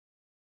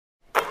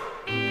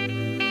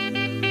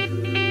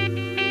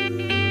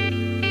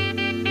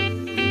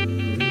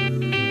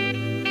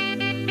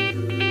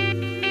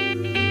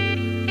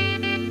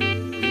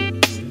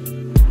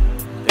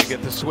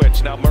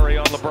switch. Now Murray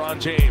on LeBron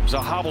James. A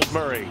hobbled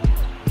Murray.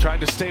 Trying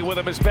to stay with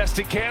him as best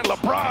he can.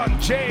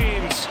 LeBron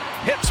James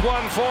hits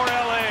one for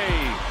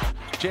LA.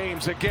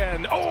 James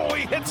again. Oh,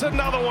 he hits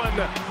another one.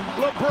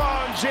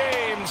 LeBron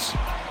James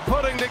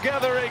putting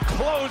together a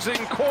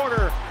closing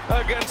quarter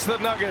against the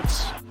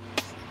Nuggets.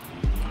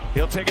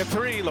 He'll take a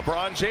three.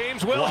 LeBron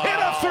James will hit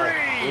a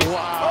three.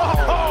 Wow.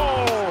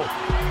 Oh,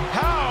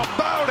 how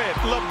about it?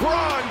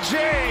 LeBron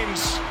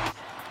James.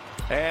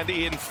 And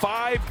in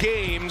 5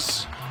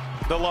 games,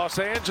 the Los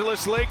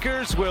Angeles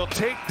Lakers will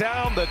take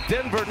down the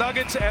Denver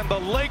Nuggets, and the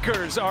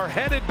Lakers are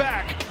headed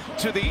back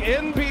to the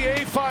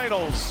NBA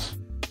Finals.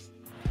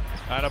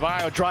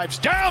 Adebayo drives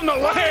down the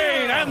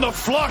lane and the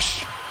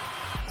flush.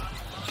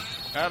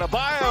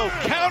 Adebayo,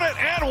 count it,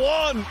 and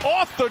one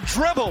off the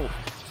dribble.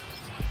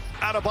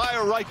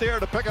 Adebayo right there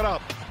to pick it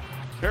up.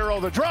 Hero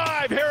the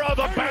drive, Hero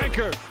the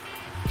banker.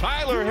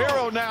 Tyler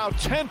Hero now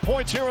 10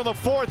 points here in the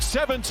fourth,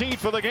 17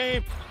 for the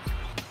game.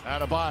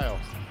 Adebayo,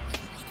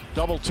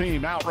 double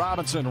team, out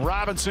Robinson.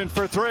 Robinson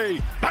for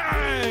three.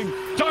 Bang!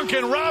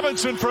 Duncan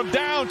Robinson from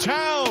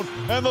downtown,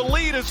 and the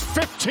lead is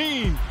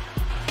 15.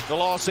 The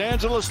Los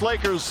Angeles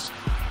Lakers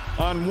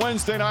on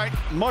Wednesday night.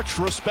 Much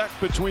respect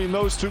between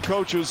those two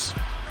coaches.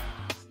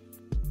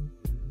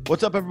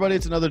 What's up, everybody?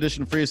 It's another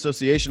edition of Free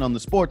Association on the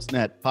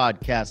Sportsnet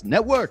Podcast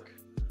Network.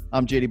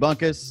 I'm JD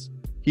Bunkus.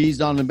 He's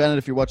Donnovan Bennett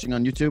if you're watching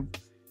on YouTube.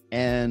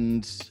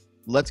 And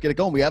let's get it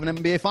going. We have an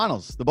NBA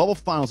Finals. The bubble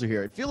finals are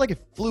here. It feels like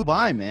it flew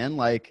by, man.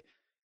 Like,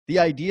 the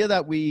idea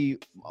that we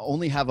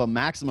only have a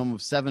maximum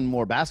of 7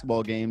 more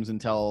basketball games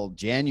until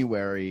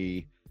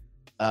January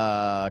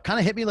kind of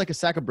hit me like a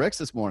sack of bricks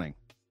this morning.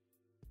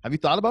 Have you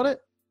thought about it?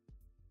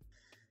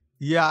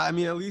 Yeah, I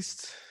mean, at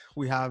least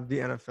we have the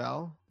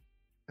NFL.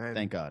 And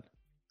Thank God.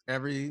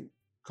 every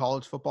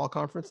college football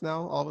conference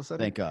now, all of a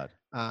sudden. Thank God.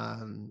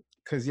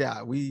 Because,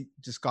 yeah, we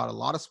just got a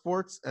lot of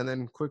sports, and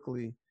then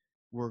quickly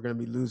we're going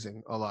to be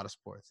losing a lot of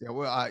sports. Yeah,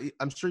 well,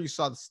 I'm sure you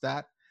saw the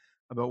stat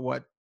about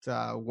what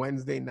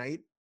Wednesday night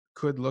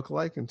could look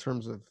like in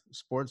terms of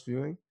sports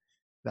viewing.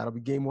 That'll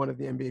be game 1 of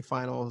the NBA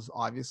Finals,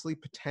 obviously,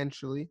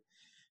 potentially.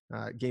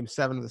 Game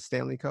 7 of the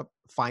Stanley Cup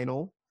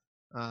Final,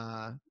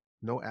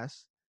 no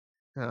S.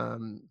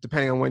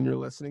 Depending on when you're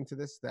listening to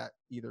this, that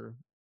either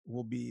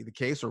will be the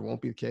case or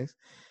won't be the case.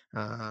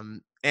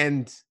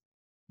 And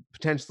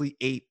potentially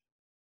 8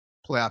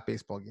 playoff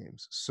baseball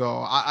games.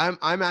 So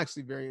I'm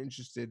actually very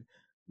interested.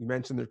 You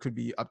mentioned there could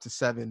be up to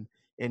 7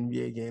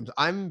 NBA games.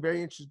 I'm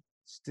very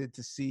interested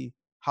to see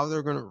how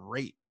they're going to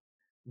rate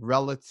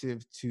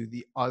relative to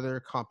the other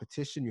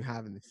competition you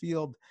have in the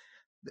field.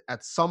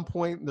 At some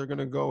point, they're going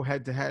to go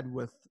head to head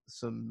with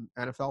some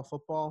NFL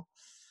football.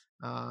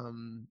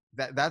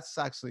 That's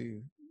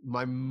actually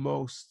my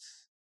most,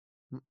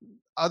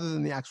 other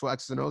than the actual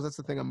X's and O's, that's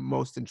the thing I'm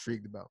most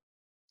intrigued about.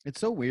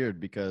 It's so weird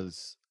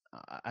because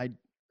I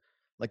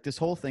like this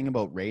whole thing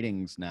about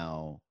ratings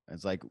now.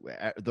 It's like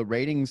the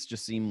ratings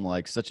just seem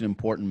like such an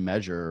important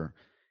measure.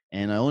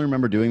 And I only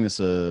remember doing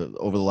this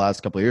over the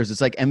last couple of years.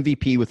 It's like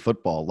MVP with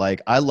football.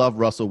 Like, I love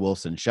Russell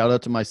Wilson. Shout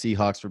out to my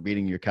Seahawks for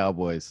beating your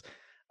Cowboys.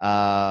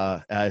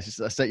 I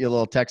sent you a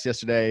little text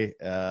yesterday.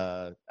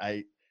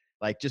 I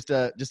like just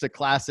a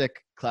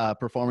classic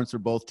performance for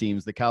both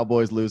teams. The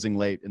Cowboys losing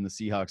late and the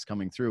Seahawks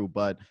coming through.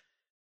 But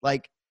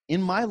like,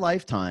 in my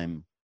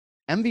lifetime,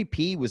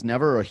 MVP was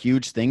never a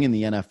huge thing in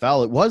the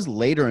NFL. It was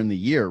later in the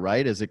year,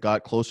 right? As it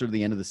got closer to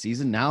the end of the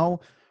season.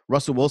 Now,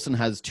 Russell Wilson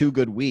has 2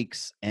 good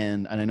weeks,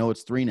 and I know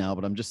it's 3 now,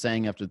 but I'm just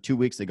saying after 2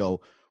 weeks, they go,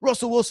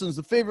 Russell Wilson's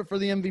the favorite for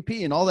the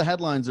MVP, and all the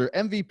headlines are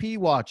MVP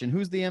watch, and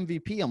who's the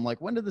MVP? I'm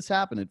like, when did this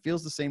happen? It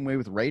feels the same way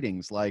with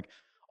ratings. Like,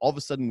 all of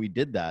a sudden we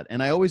did that.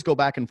 And I always go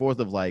back and forth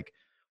of like,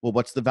 well,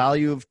 what's the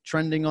value of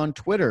trending on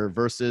Twitter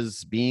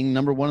versus being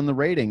number 1 in the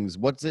ratings?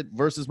 What's it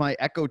versus my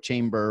echo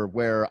chamber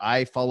where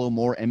I follow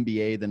more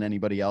NBA than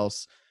anybody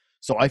else?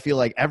 So I feel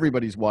like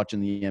everybody's watching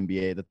the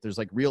NBA, that there's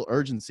like real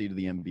urgency to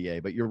the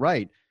NBA. But you're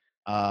right.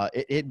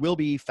 It will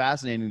be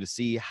fascinating to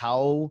see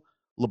how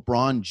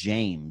LeBron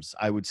James,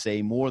 I would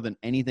say more than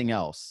anything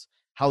else,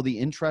 how the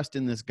interest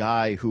in this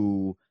guy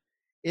who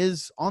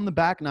is on the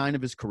back 9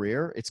 of his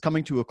career, it's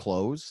coming to a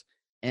close.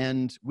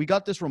 And we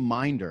got this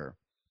reminder,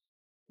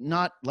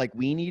 not like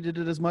we needed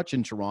it as much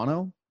in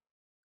Toronto,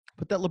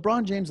 but that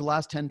LeBron James, the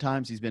last 10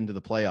 times he's been to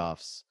the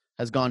playoffs,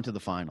 has gone to the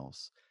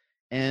finals.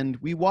 And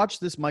we watched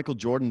this Michael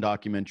Jordan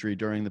documentary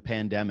during the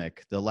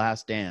pandemic, The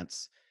Last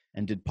Dance,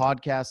 and did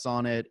podcasts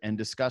on it and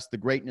discussed the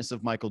greatness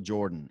of Michael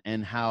Jordan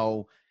and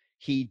how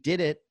he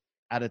did it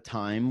at a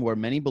time where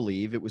many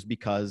believe it was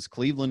because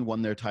Cleveland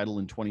won their title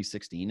in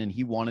 2016 and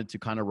he wanted to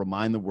kind of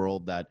remind the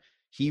world that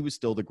he was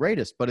still the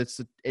greatest. But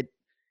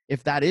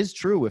if that is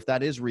true, if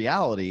that is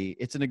reality,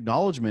 it's an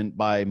acknowledgement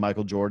by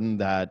Michael Jordan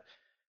that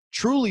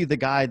truly the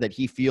guy that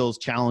he feels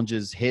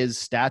challenges his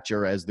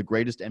stature as the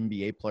greatest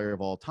NBA player of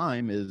all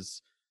time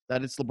is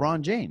that it's LeBron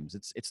James.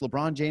 It's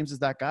LeBron James is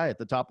that guy at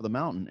the top of the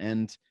mountain.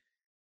 And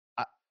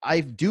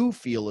I do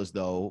feel as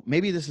though,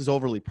 maybe this is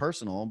overly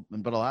personal,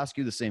 but I'll ask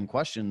you the same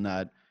question,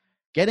 that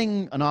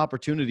getting an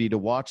opportunity to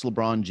watch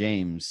LeBron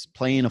James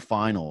play in a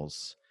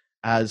finals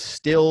as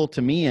still,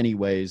 to me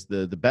anyways,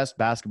 the best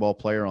basketball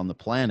player on the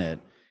planet,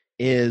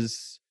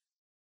 is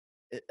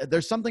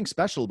there's something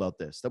special about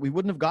this, that we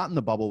wouldn't have gotten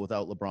the bubble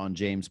without LeBron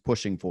James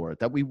pushing for it,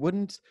 that we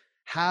wouldn't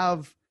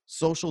have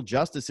social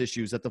justice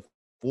issues at the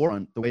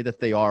forefront the way that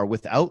they are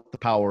without the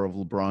power of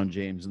LeBron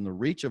James and the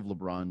reach of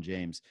LeBron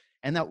James,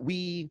 and that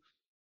we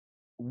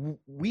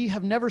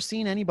have never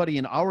seen anybody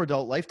in our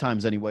adult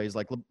lifetimes anyways.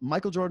 Like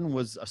Michael Jordan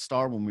was a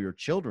star when we were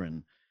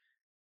children.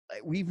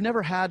 We've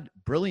never had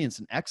brilliance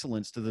and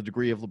excellence to the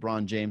degree of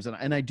LeBron James.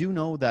 And I do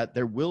know that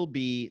there will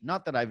be,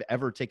 not that I've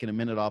ever taken a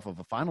minute off of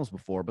a finals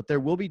before, but there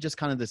will be just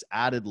kind of this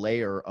added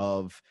layer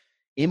of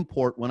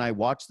import when I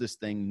watch this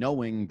thing,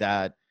 knowing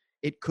that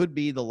it could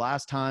be the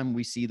last time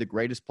we see the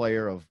greatest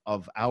player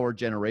of our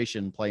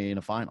generation play in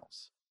a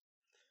finals.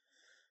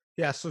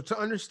 Yeah. So to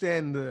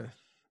understand the,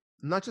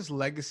 not just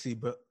legacy,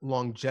 but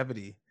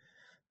longevity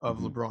of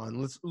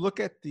LeBron, let's look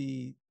at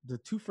the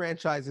two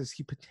franchises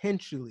he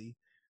potentially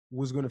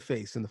was going to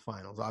face in the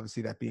finals.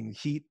 Obviously, that being the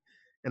Heat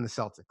and the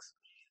Celtics.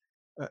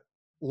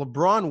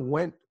 LeBron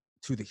went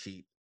to the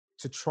Heat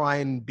to try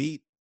and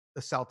beat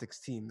the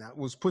Celtics team that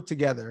was put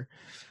together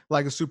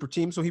like a super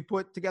team. So he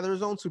put together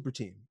his own super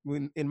team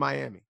in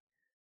Miami.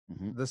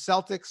 The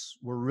Celtics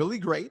were really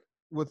great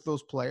with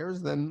those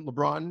players. Then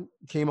LeBron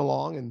came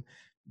along and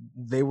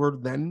they were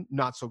then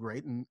not so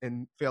great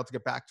and failed to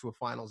get back to a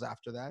finals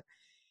after that.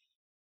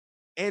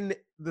 And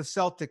the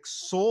Celtics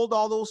sold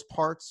all those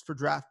parts for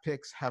draft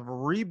picks, have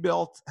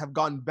rebuilt, have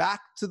gone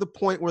back to the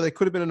point where they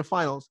could have been in the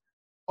finals.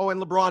 Oh,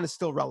 and LeBron is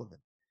still relevant.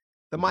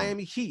 The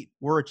Miami Heat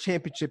were a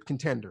championship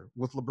contender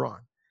with LeBron.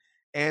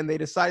 And they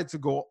decided to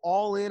go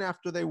all in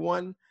after they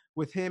won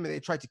with him, and they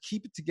tried to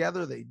keep it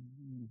together. They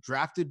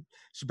drafted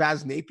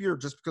Shabazz Napier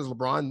just because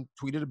LeBron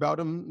tweeted about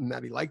him and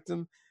that he liked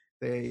him.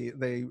 They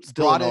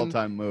still brought an in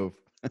all-time move.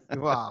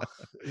 wow.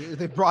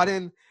 They brought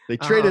in they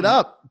traded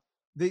up.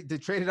 They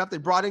traded up. They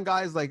brought in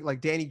guys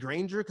like Danny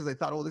Granger because they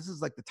thought, oh, this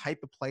is like the type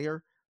of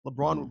player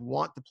LeBron would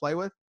want to play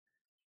with.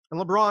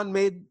 And LeBron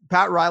made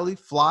Pat Riley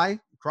fly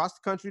across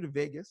the country to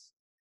Vegas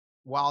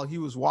while he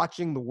was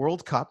watching the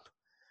World Cup.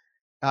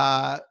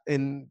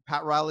 And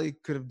Pat Riley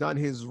could have done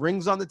his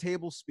rings on the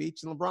table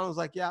speech. And LeBron was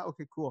like, yeah,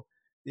 okay, cool.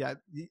 Yeah,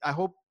 I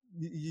hope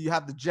you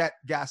have the jet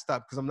gassed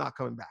up because I'm not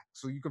coming back.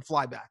 So you can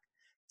fly back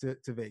to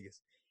Vegas.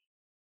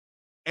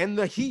 And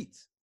the Heat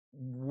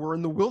were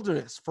in the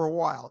wilderness for a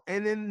while.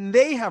 And then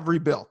they have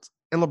rebuilt.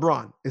 And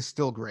LeBron is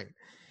still great.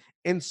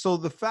 And so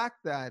the fact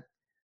that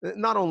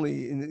not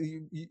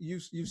only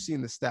you've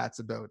seen the stats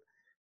about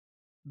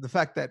the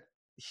fact that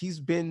he's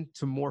been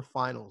to more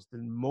finals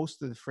than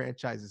most of the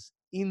franchises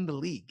in the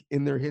league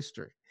in their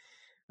history.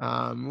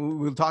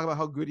 We'll talk about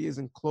how good he is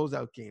in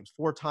closeout games.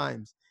 4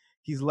 times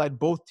he's led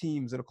both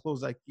teams in a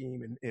closeout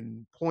game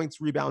in points,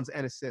 rebounds,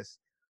 and assists.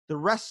 The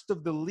rest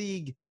of the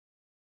league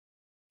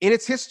in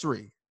its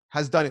history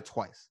has done it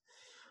twice.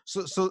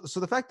 So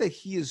the fact that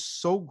he is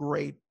so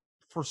great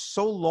for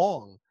so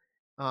long,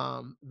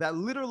 that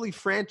literally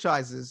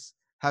franchises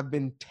have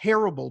been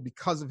terrible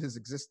because of his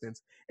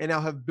existence and now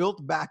have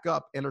built back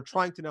up and are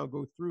trying to now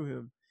go through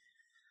him,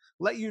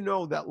 let you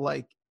know that,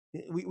 like,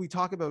 we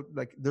talk about,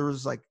 like,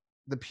 there's like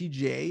the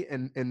PGA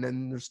and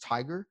then there's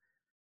Tiger.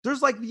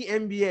 There's like the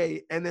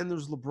NBA and then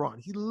there's LeBron.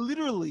 He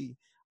literally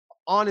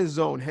on his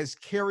own has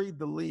carried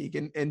the league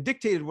and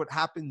dictated what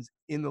happens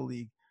in the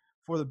league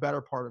for the better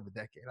part of a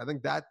decade. I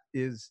think that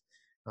is,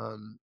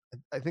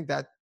 I think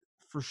that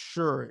for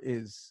sure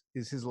is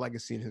his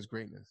legacy and his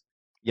greatness.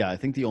 Yeah, I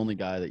think the only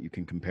guy that you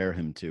can compare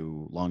him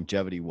to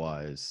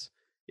longevity-wise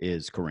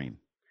is Kareem.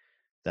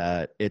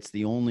 That it's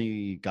the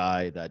only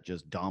guy that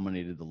just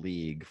dominated the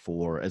league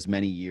for as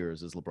many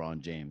years as LeBron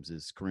James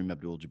is Kareem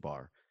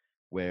Abdul-Jabbar,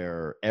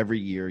 where every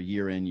year,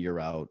 year in, year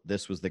out,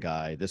 this was the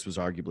guy. This was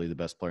arguably the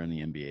best player in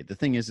the NBA. The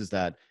thing is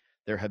that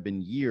there have been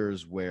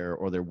years where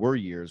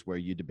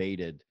you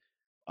debated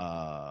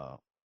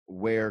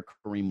where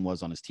Kareem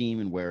was on his team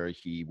and where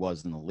he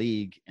was in the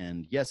league.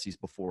 And yes, he's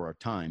before our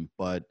time,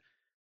 but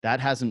that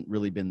hasn't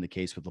really been the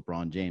case with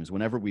LeBron James.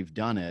 Whenever we've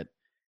done it,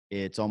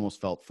 it's almost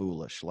felt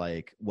foolish.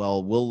 Like,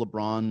 well,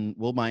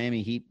 will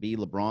Miami Heat be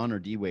LeBron or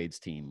D-Wade's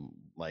team?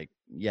 Like,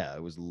 yeah,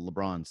 it was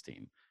LeBron's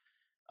team.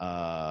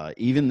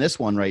 Even this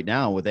one right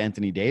now with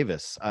Anthony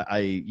Davis,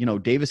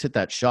 Davis hit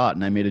that shot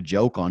and I made a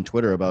joke on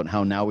Twitter about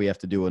how now we have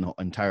to do an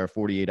entire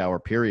 48-hour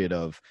period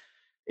of,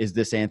 is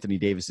this Anthony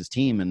Davis's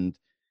team? And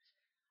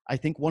I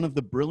think one of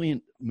the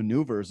brilliant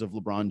maneuvers of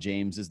LeBron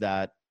James is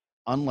that,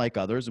 unlike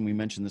others, and we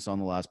mentioned this on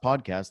the last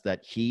podcast,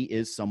 that he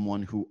is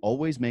someone who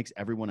always makes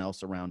everyone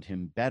else around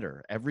him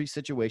better. Every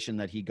situation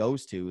that he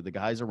goes to, the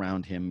guys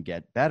around him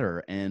get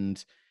better,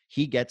 and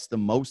he gets the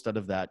most out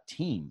of that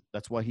team.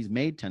 That's why he's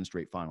made 10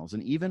 straight finals.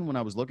 And even when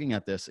I was looking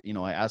at this,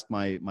 I asked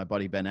my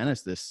buddy Ben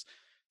Ennis this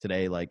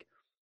today, like,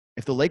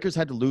 if the Lakers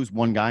had to lose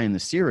one guy in the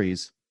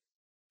series,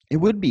 it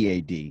would be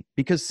AD,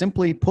 because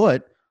simply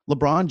put,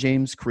 LeBron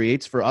James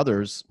creates for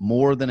others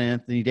more than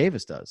Anthony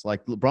Davis does.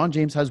 Like, LeBron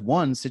James has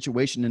one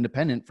situation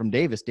independent from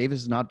Davis.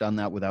 Davis has not done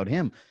that without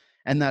him.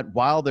 And that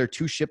while they're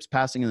two ships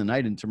passing in the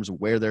night in terms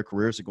of where their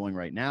careers are going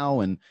right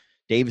now, and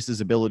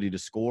Davis's ability to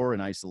score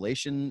in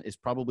isolation is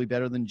probably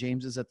better than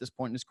James's at this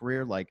point in his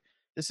career. Like,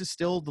 this is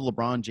still the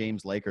LeBron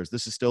James Lakers.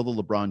 This is still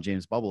the LeBron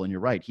James bubble. And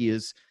you're right. He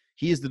is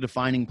the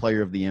defining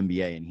player of the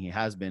NBA, and he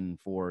has been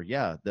for,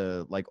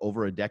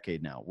 over a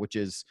decade now, which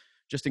is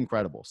just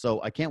incredible.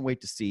 So I can't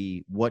wait to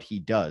see what he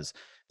does.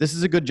 This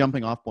is a good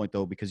jumping off point,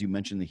 though, because you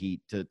mentioned the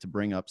Heat, to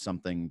bring up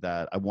something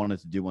that I wanted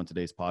to do on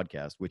today's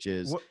podcast, which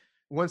is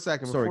 – 1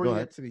 second. Sorry, before go you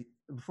ahead.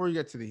 Before you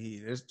get to the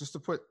Heat, is just to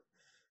put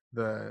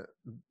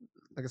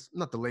I guess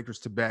not the Lakers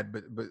to bed,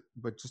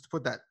 but just to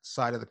put that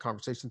side of the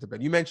conversation to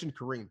bed. You mentioned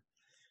Kareem.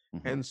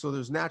 Mm-hmm. And so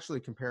there's naturally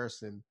a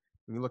comparison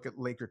when you look at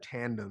Laker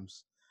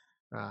tandems,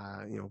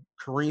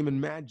 Kareem and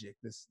Magic,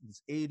 this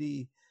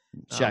 80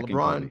 Shaq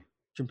LeBron and Kobe.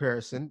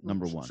 Comparison.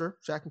 Number one. Sure,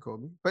 Shaq and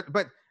Kobe.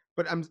 But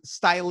I'm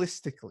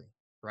stylistically,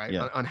 right,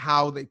 Yeah. on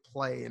how they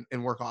play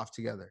and work off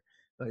together.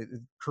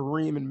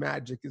 Kareem and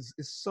Magic is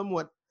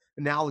somewhat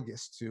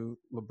analogous to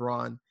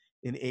LeBron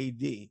and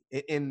AD.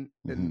 And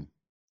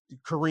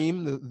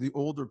Kareem, the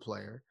older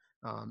player,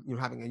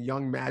 having a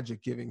young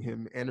Magic giving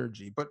him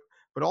energy. But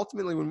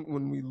ultimately,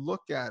 when we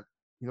look at,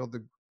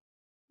 the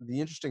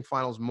interesting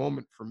finals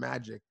moment for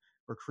Magic,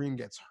 where Kareem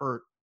gets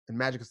hurt and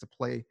Magic has to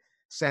play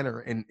center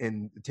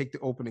and take the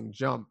opening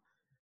jump,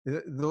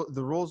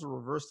 the roles are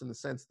reversed in the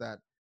sense that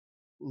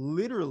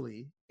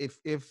literally, if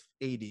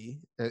AD,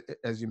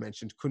 as you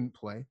mentioned, couldn't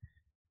play,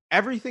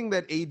 everything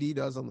that AD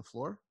does on the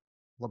floor,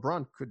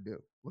 LeBron could do.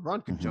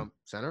 LeBron could jump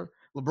center.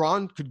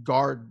 LeBron could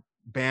guard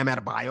Bam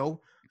Adebayo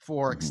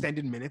for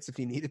extended minutes if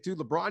he needed to.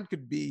 LeBron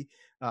could be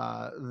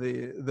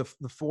the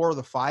 4 or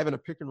the 5 in a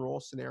pick and roll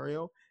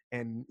scenario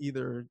and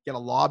either get a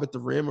lob at the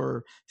rim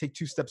or take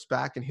 2 steps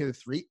back and hit a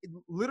 3.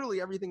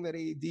 Literally everything that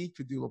AD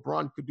could do,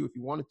 LeBron could do if he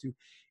wanted to.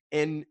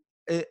 And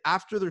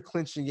after their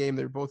clinching game,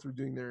 they both were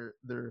doing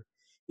their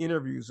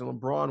interviews, and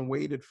LeBron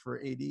waited for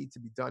AD to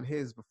be done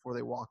his before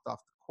they walked off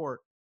the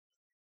court.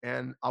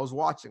 And I was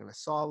watching, and I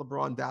saw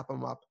LeBron dap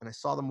him up, and I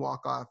saw them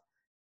walk off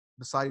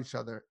beside each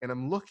other. And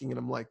I'm looking, and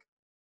I'm like,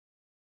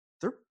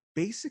 they're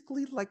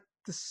basically like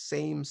the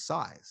same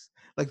size.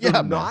 Like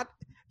they're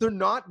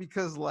not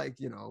because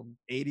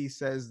AD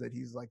says that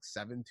he's like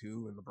 7'2"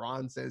 and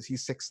LeBron says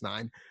he's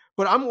 6'9".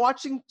 But I'm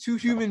watching 2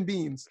 human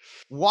beings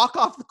walk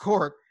off the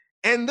court,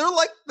 and they're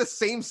like the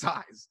same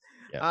size.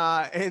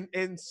 Yeah.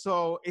 And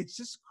so it's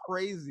just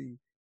crazy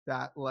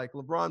that like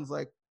LeBron's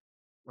like,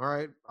 all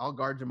right, I'll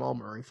guard Jamal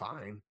Murray,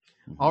 fine.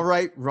 All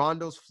right,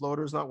 Rondo's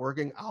floater's not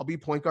working, I'll be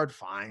point guard,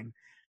 fine.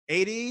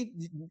 AD,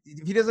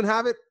 if he doesn't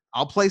have it,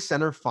 I'll play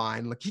center,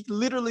 fine. Like he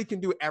literally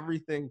can do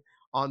everything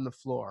on the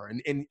floor,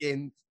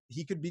 and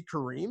he could be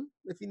Kareem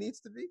if he needs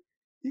to be.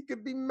 He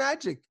could be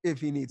Magic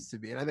if he needs to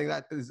be, and I think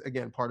that is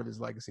again part of his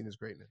legacy and his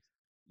greatness.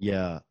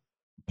 Yeah,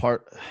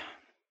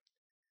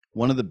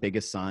 one of the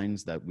biggest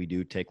signs that we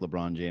do take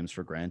LeBron James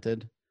for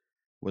granted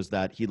was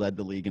that he led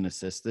the league in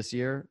assists this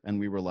year, and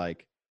we were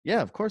like,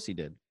 yeah, of course he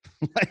did.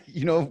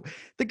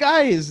 The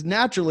guy is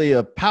naturally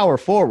a power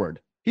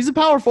forward. He's a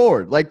power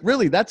forward. Like,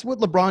 really, that's what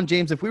LeBron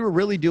James, if we were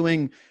really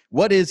doing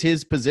what is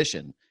his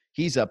position,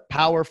 he's a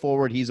power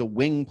forward. He's a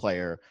wing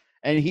player,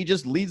 and he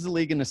just leads the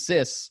league in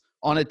assists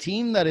on a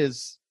team that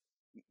is,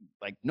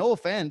 like, no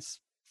offense,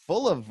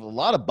 full of a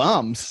lot of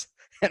bums.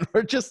 And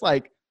we're just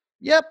like,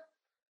 yep,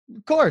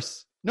 of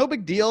course. No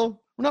big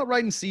deal. We're not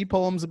writing sea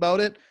poems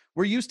about it.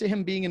 We're used to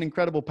him being an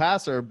incredible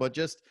passer, but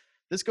just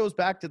this goes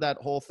back to that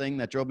whole thing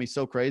that drove me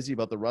so crazy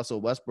about the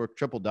Russell Westbrook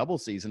triple-double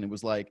season. It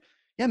was like,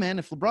 yeah, man,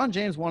 if LeBron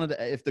James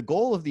if the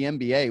goal of the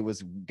NBA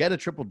was get a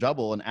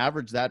triple-double and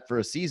average that for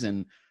a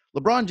season,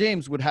 LeBron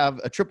James would have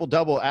a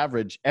triple-double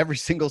average every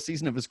single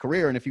season of his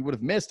career. And if he would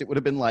have missed, it would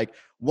have been like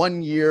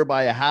 1 year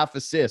by a half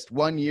assist,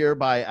 1 year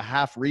by a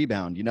half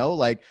rebound,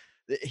 like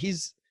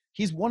he's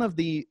one of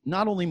the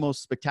not only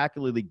most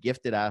spectacularly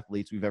gifted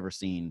athletes we've ever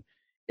seen.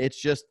 It's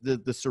just the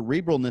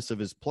cerebralness of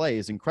his play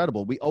is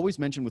incredible. We always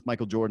mentioned with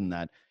Michael Jordan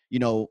that,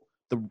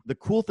 the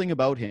cool thing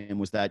about him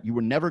was that you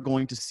were never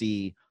going to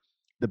see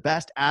the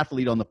best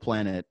athlete on the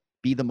planet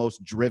be the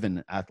most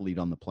driven athlete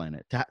on the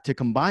planet. To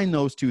combine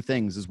those two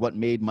things is what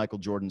made Michael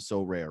Jordan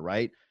so rare,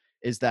 right?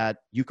 Is that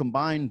you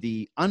combine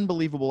the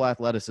unbelievable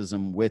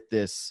athleticism with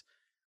this,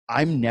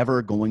 I'm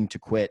never going to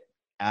quit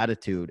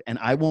attitude, and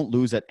I won't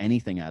lose at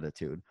anything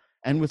attitude.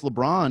 And with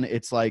LeBron,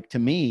 it's like, to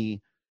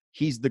me,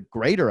 he's the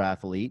greater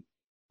athlete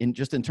in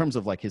terms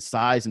of like his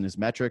size and his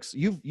metrics.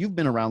 You've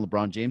been around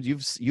LeBron James.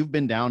 You've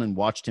been down and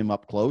watched him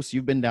up close.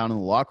 You've been down in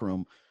the locker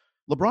room.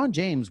 LeBron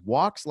James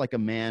walks like a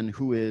man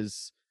who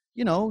is,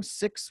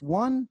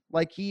 6'1".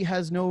 Like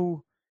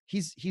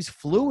he's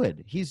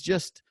fluid.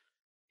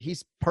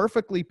 He's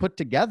perfectly put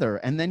together.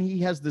 And then he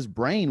has this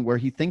brain where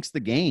he thinks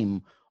the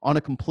game on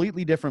a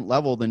completely different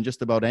level than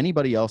just about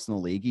anybody else in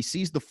the league. He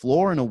sees the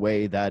floor in a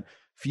way that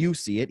few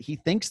see it. He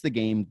thinks the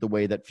game the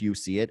way that few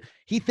see it.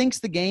 He thinks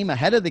the game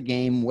ahead of the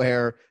game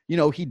where,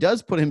 he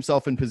does put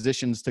himself in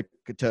positions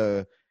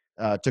to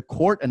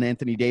court an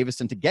Anthony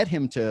Davis and to get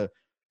him to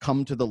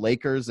come to the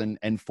Lakers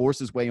and force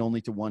his way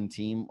only to one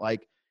team.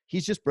 Like,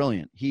 he's just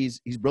brilliant.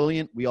 He's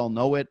brilliant. We all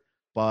know it,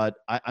 but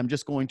I'm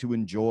just going to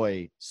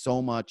enjoy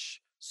so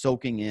much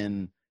soaking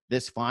in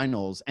this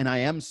finals. And I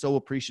am so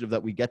appreciative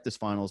that we get this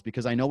finals,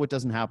 because I know it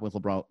doesn't happen with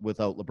LeBron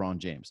without LeBron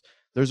James.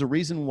 There's a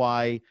reason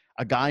why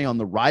a guy on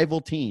the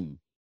rival team,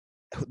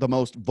 the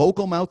most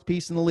vocal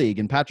mouthpiece in the league,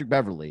 and Patrick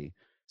Beverley,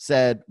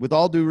 said, with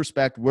all due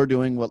respect, we're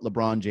doing what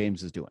LeBron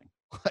James is doing.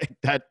 Like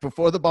that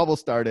before the bubble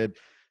started,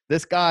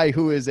 this guy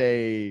who is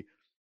a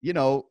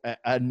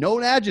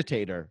known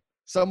agitator,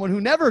 someone who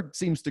never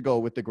seems to go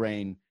with the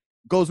grain,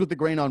 goes with the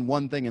grain on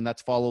one thing, and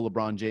that's follow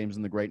LeBron James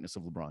and the greatness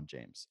of LeBron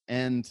James.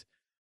 And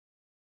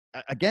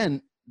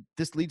again,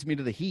 this leads me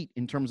to the Heat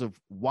in terms of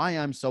why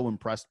I'm so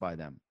impressed by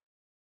them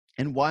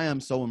and why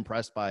I'm so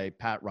impressed by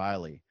Pat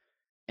Riley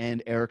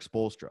and Eric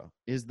Spoelstra,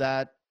 is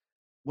that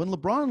when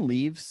LeBron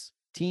leaves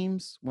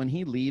teams, when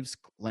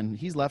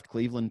he's left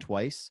Cleveland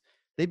twice,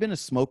 they've been a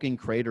smoking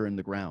crater in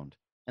the ground,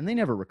 and they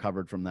never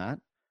recovered from that.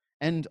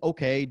 And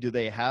okay, do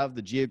they have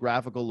the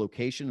geographical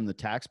location and the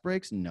tax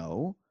breaks?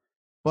 No,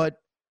 but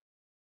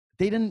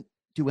they didn't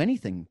do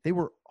anything. They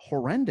were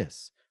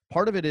horrendous.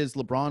 Part of it is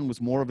LeBron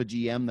was more of a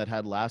GM that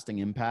had lasting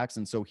impacts,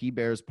 and so he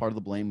bears part of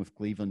the blame with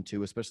Cleveland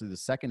too, especially the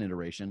second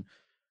iteration.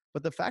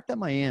 But the fact that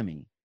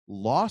Miami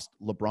lost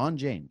LeBron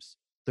James,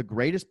 the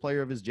greatest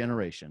player of his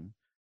generation,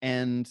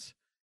 and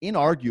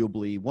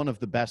inarguably one of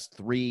the best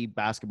 3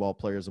 basketball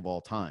players of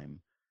all time,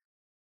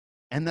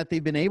 and that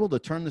they've been able to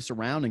turn this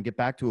around and get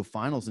back to a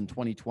finals in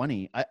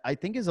 2020, I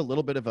think is a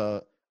little bit of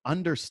a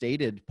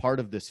understated part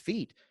of this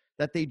feat,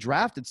 that they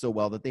drafted so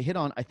well that they hit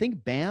on. I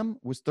think Bam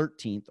was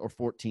 13th or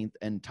 14th,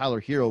 and Tyler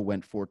Hero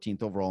went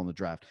 14th overall in the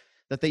draft,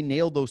 that they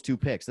nailed those 2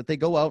 picks, that they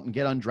go out and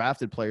get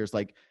undrafted players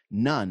like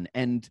Nunn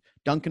and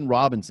Duncan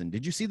Robinson.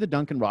 Did you see the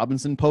Duncan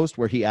Robinson post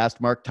where he asked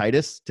Mark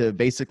Titus to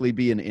basically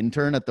be an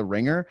intern at the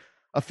Ringer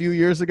a few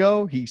years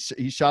ago? He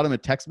shot him a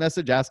text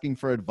message asking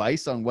for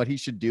advice on what he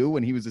should do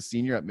when he was a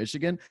senior at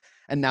Michigan.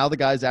 And now the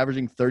guy's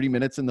averaging 30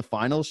 minutes in the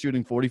finals,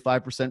 shooting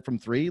 45% from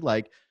 3.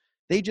 Like,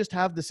 they just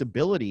have this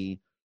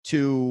ability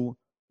to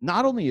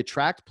not only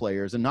attract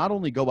players and not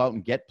only go out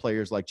and get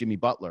players like Jimmy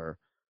Butler,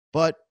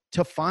 but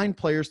to find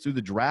players through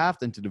the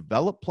draft and to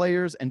develop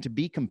players and to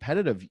be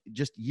competitive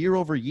just year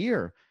over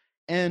year.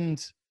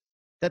 And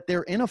that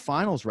they're in a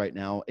finals right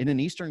now in an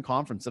Eastern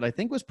Conference that I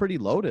think was pretty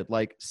loaded,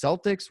 like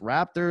Celtics,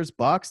 Raptors,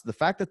 Bucks. The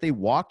fact that they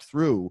walked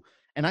through,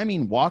 and I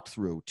mean walked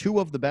through, 2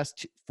 of the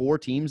best 4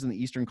 teams in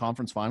the Eastern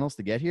Conference Finals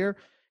to get here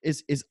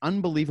is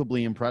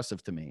unbelievably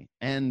impressive to me.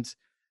 And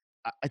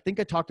I think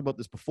I talked about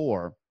this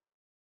before,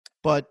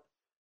 but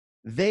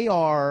they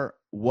are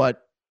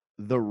what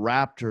the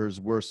Raptors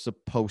were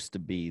supposed to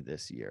be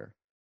this year.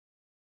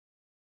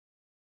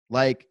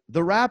 Like,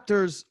 the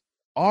Raptors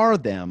are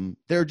them.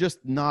 They're just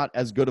not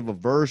as good of a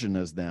version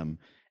as them.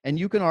 And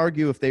you can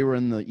argue if they were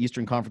in the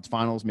Eastern Conference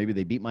Finals, maybe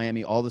they beat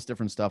Miami, all this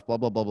different stuff, blah,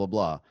 blah, blah, blah,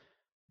 blah.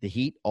 The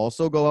Heat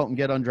also go out and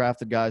get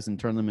undrafted guys and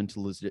turn them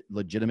into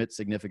legitimate,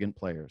 significant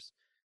players.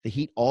 The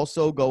Heat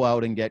also go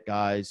out and get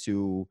guys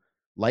who,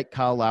 like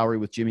Kyle Lowry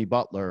with Jimmy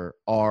Butler,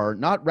 are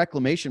not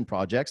reclamation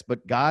projects,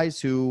 but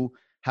guys who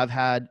have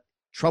had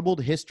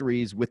troubled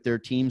histories with their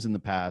teams in the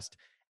past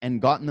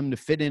and gotten them to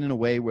fit in a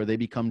way where they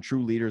become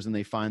true leaders and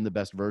they find the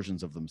best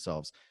versions of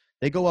themselves.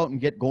 They go out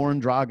and get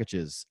Goran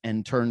Dragic's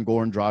and turn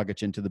Goran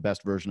Dragic into the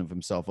best version of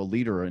himself, a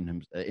leader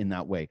in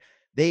that way.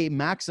 They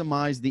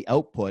maximize the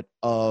output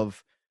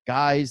of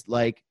guys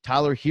like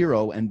Tyler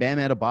Hero and Bam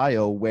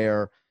Adebayo,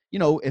 where, you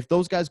know, if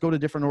those guys go to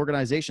different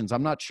organizations,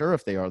 I'm not sure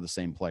if they are the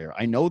same player.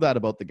 I know that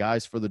about the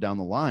guys further down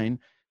the line.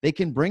 They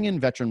can bring in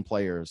veteran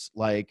players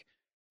like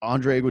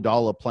Andre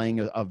Iguodala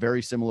playing a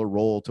very similar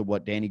role to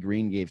what Danny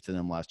Green gave to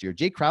them last year.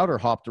 Jay Crowder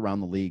hopped around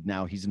the league.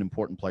 Now he's an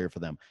important player for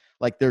them.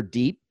 Like, they're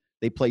deep.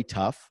 They play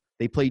tough.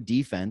 They play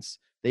defense.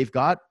 They've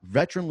got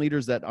veteran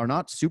leaders that are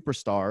not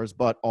superstars,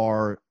 but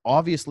are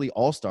obviously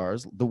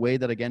all-stars, the way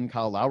that, again,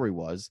 Kyle Lowry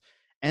was.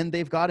 And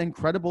they've got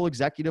incredible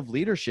executive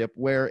leadership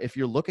where, if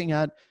you're looking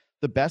at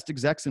the best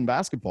execs in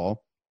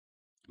basketball,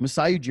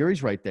 Masai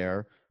Ujiri's right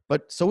there,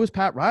 but so is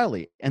Pat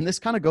Riley. And this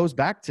kind of goes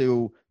back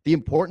to the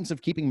importance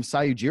of keeping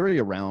Masai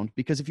Ujiri around,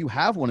 because if you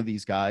have one of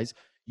these guys,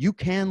 you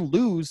can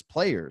lose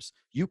players.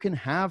 You can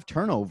have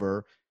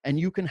turnover, and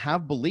you can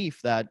have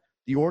belief that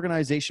the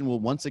organization will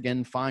once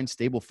again find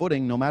stable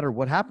footing no matter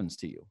what happens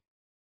to you.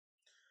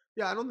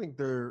 Yeah, I don't think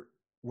they're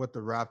what the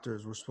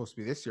Raptors were supposed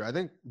to be this year. I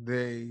think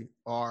they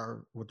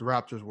are what the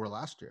Raptors were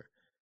last year.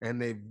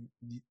 And they've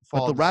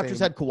But the Raptors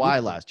had Kawhi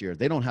blueprint. last year.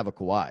 They don't have a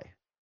Kawhi.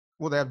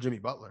 Well, they have Jimmy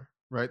Butler,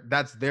 right?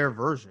 That's their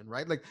version,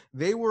 right? Like,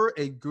 they were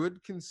a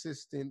good,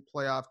 consistent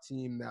playoff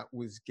team that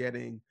was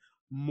getting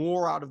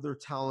more out of their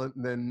talent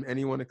than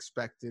anyone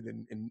expected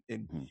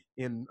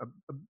in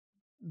a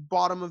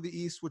bottom of the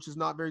East, which is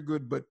not very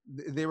good, but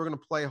they were going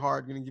to play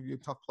hard, going to give you a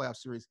tough playoff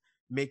series,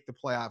 make the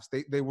playoffs.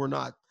 They were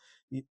not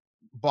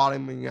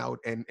bottoming out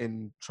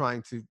and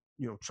trying to,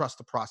 trust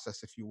the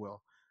process, if you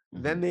will.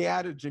 Mm-hmm. Then they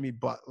added Jimmy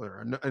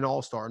Butler, an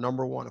all-star,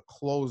 number one, a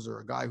closer,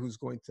 a guy who's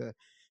going to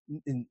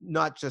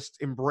not just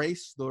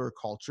embrace their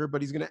culture,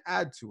 but he's going to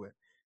add to it.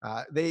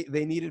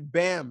 They needed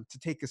Bam to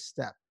take a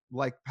step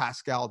like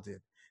Pascal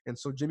did. And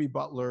so Jimmy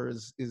Butler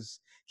is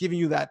giving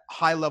you that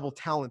high-level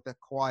talent that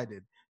Kawhi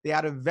did. They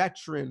add a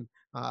veteran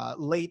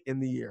late in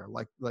the year,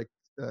 like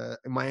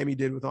Miami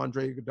did with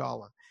Andre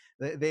Iguodala.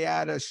 They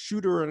add a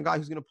shooter and a guy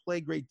who's going to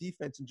play great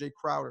defense in Jay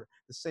Crowder,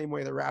 the same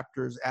way the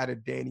Raptors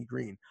added Danny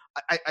Green.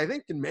 I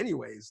think in many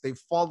ways they've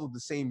followed the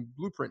same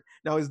blueprint.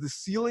 Now, is the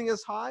ceiling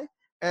as high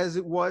as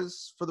it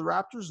was for the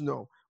Raptors?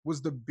 No. Was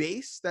the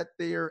base that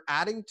they're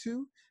adding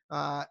to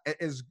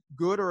as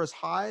good or as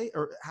high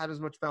or had as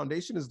much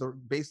foundation as the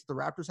base that the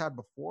Raptors had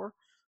before?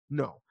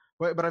 No.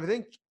 But I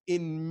think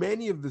in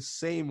many of the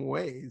same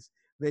ways,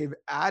 they've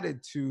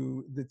added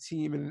to the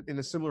team in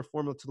a similar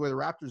formula to the way the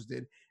Raptors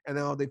did, and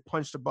now they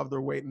punched above their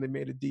weight and they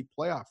made a deep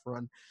playoff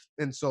run.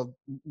 And so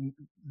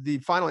the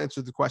final answer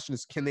to the question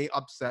is, can they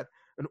upset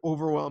an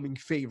overwhelming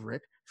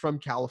favorite from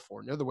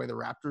California, the way the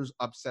Raptors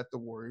upset the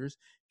Warriors?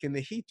 Can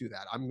the Heat do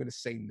that? I'm going to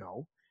say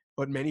no.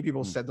 But many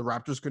people said the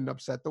Raptors couldn't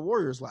upset the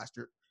Warriors last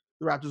year.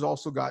 The Raptors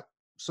also got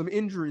some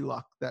injury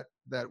luck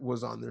that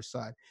was on their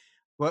side.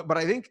 But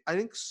I think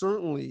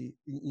certainly,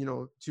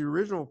 to your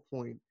original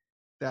point,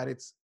 that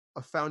it's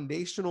a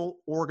foundational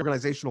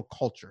organizational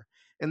culture.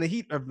 And the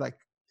Heat are like,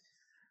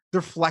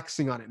 they're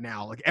flexing on it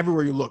now. Like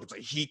everywhere you look, it's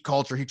like Heat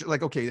culture.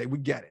 Like, okay, we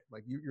get it.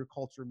 Like your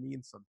culture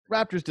means something.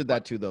 Raptors did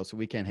that too, though, so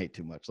we can't hate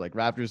too much. Like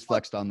Raptors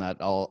flexed on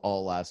that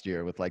all last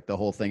year with like the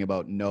whole thing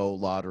about no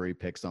lottery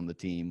picks on the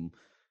team.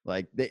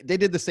 Like they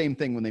did the same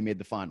thing when they made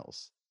the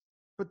finals.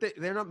 But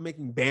they're not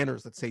making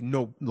banners that say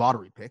no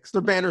lottery picks.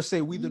 Their banners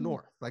say "We the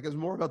North." Like it's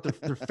more about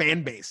their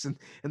fan base and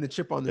the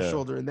chip on their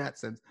shoulder in that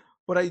sense.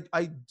 But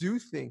I do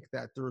think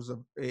that there's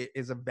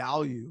a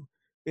value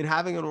in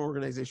having an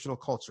organizational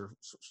culture.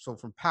 So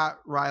from Pat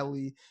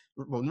Riley,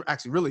 well,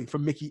 actually, really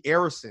from Mickey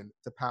Arison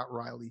to Pat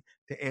Riley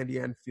to Andy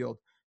Enfield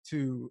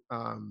to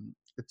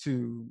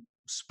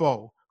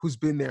Spo, who's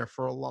been there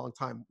for a long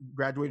time,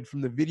 graduated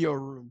from the video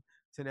room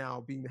to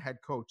now being the head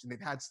coach, and they've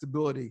had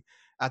stability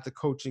at the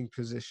coaching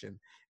position.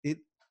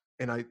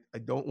 And I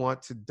don't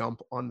want to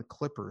dump on the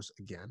Clippers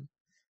again,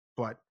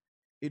 but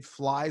it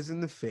flies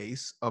in the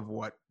face of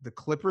what the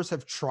Clippers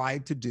have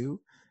tried to do,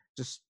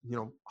 just,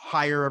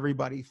 hire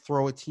everybody,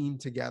 throw a team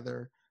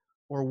together,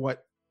 or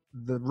what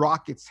the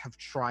Rockets have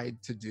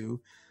tried to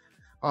do.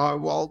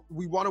 Well,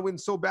 we want to win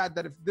so bad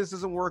that if this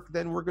doesn't work,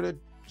 then we're going to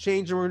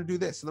change and we're going to do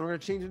this, and then we're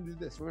going to change and do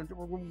this.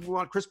 We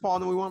want Chris Paul,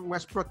 and then we want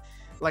Westbrook.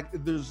 Like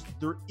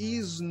there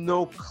is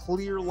no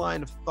clear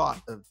line of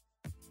thought of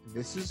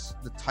this is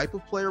the type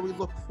of player we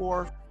look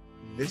for.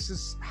 This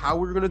is how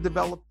we're going to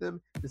develop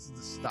them. This is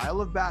the style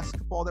of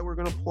basketball that we're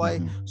going to play.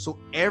 Mm-hmm. So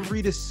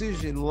every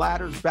decision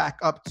ladders back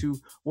up to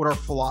what our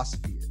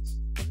philosophy is.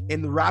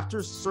 And the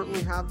Raptors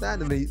certainly have that,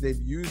 and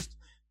they've used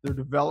their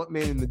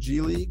development in the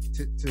G League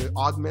to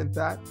augment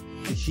that.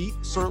 The Heat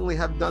certainly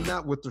have done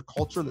that with their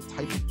culture and the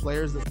type of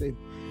players that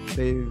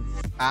they've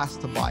asked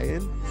to buy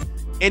in.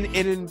 And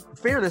in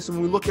fairness,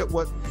 when we look at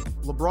what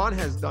LeBron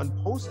has done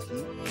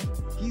post-Heat,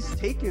 he's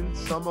taken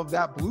some of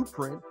that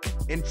blueprint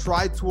and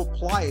tried to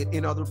apply it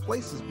in other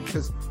places,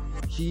 because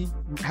he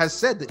has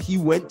said that he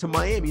went to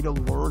Miami to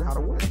learn how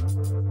to win.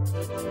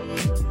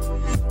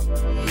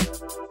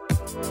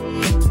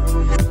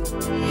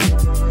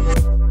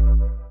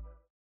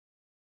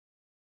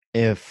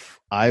 If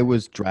I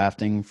was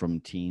drafting from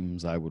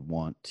teams I would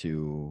want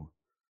to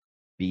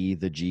be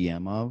the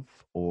GM of,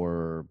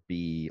 or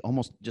be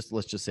almost just,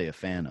 let's just say, a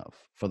fan of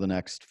for the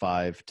next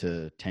 5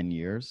 to 10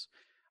 years,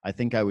 I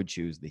think I would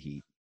choose the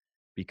Heat,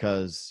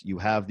 because you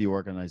have the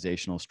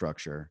organizational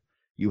structure.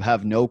 You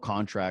have no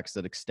contracts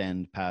that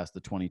extend past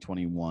the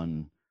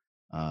 2021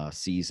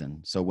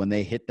 season. So when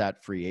they hit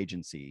that free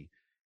agency,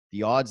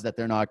 the odds that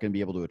they're not going to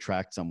be able to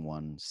attract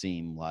someone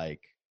seem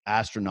like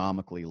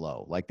astronomically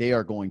low. Like they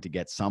are going to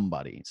get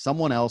somebody.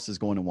 Someone else is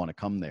going to want to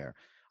come there.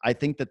 I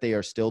think that they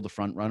are still the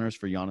front runners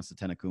for Giannis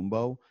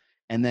Antetokounmpo.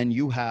 And then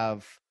you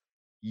have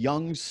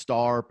young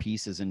star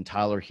pieces in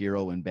Tyler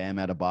Hero and Bam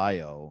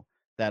Adebayo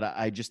that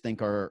I just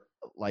think are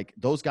like,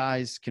 those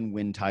guys can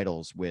win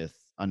titles with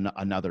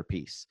another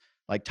piece.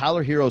 Like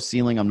Tyler Hero's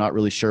ceiling, I'm not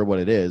really sure what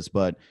it is,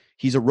 but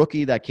he's a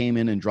rookie that came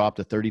in and dropped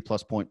a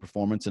 30-plus point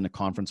performance in a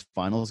conference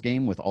finals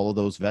game with all of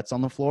those vets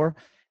on the floor.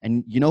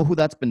 And you know who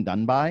that's been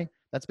done by?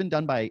 That's been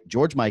done by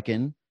George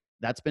Mikan.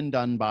 That's been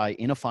done by,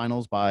 in a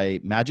finals, by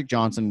Magic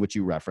Johnson, which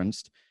you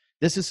referenced.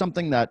 This is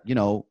something that,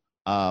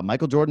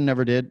 Michael Jordan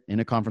never did in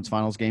a conference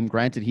finals game.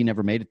 Granted, he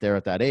never made it there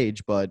at that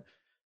age, but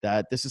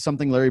that this is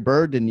something Larry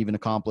Bird didn't even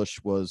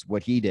accomplish, was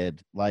what he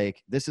did.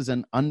 Like, this is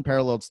an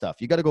unparalleled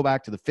stuff. You got to go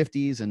back to the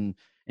 50s and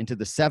into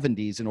the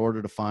 70s in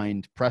order to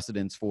find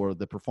precedents for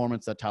the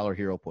performance that Tyler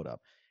Hero put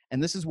up.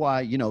 And this is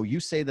why, you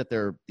say that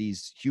they're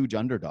these huge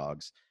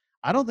underdogs.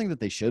 I don't think that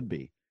they should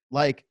be.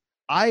 Like,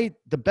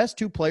 the best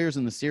two players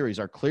in the series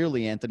are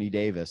clearly Anthony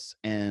Davis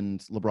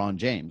and LeBron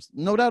James.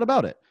 No doubt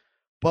about it.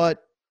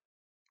 But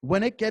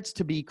when it gets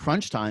to be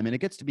crunch time and it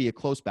gets to be a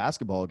close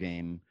basketball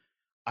game,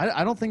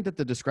 I don't think that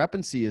the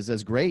discrepancy is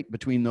as great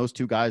between those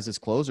two guys as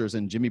closers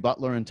and Jimmy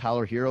Butler and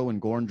Tyler Hero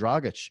and Goran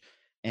Dragic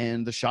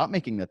and the shot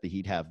making that the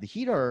Heat have. The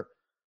Heat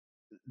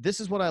this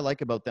is what I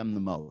like about them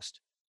the most.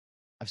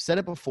 I've said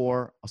it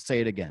before. I'll say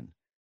it again.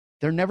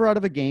 They're never out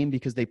of a game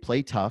because they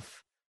play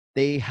tough.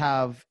 They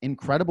have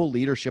incredible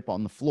leadership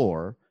on the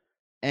floor,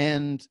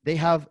 and they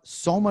have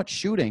so much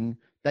shooting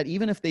that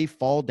even if they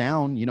fall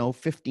down,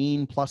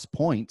 15 plus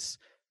points,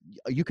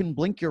 you can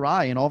blink your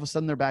eye and all of a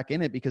sudden they're back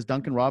in it because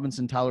Duncan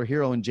Robinson, Tyler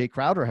Hero, and Jay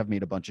Crowder have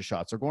made a bunch of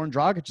shots, or Goran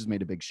Dragic has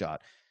made a big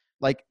shot.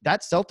 Like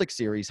that Celtics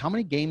series, how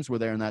many games were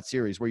there in that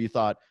series where you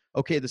thought,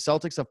 okay, the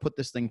Celtics have put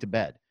this thing to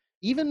bed?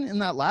 Even in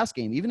that last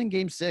game, even in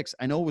game 6,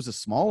 I know it was a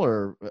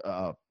smaller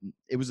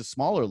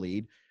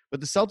lead, but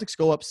the Celtics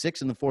go up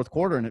 6 in the fourth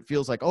quarter and it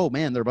feels like, oh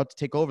man, they're about to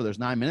take over. There's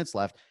 9 minutes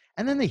left.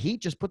 And then the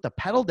Heat just put the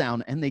pedal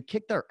down and they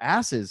kick their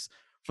asses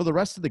for the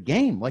rest of the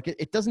game. Like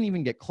it doesn't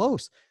even get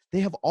close. They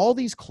have all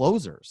these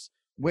closers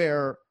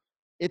where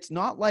it's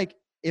not like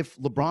if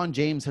LeBron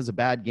James has a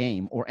bad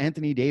game or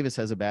Anthony Davis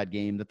has a bad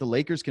game that the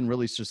Lakers can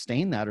really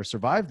sustain that or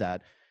survive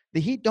that. The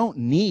Heat don't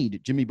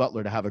need Jimmy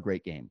Butler to have a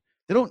great game.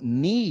 They don't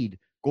need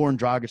Goran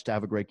Dragic to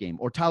have a great game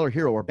or Tyler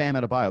Hero or Bam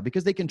Adebayo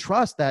because they can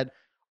trust that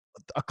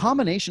a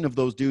combination of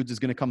those dudes is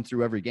going to come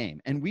through every game.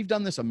 And we've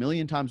done this a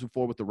million times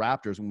before with the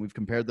Raptors when we've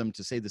compared them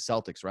to, say, the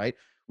Celtics, right?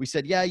 We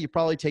said, yeah, you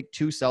probably take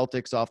 2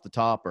 Celtics off the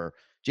top, or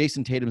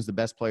Jason Tatum's the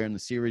best player in the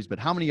series, but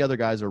how many other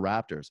guys are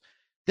Raptors?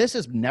 This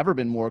has never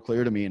been more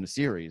clear to me in a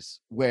series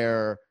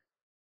where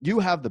you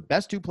have the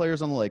best 2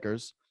 players on the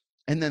Lakers,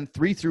 and then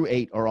 3 through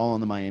 8 are all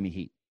on the Miami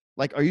Heat.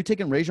 Like, are you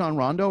taking Rajon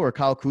Rondo or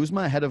Kyle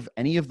Kuzma ahead of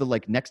any of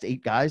the next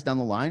 8 guys down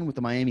the line with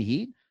the Miami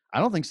Heat?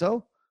 I don't think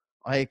so.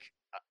 Like,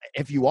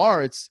 if you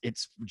are, it's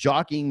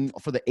jockeying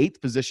for the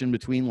 8th position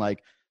between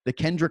the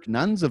Kendrick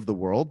Nuns of the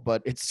world,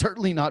 but it's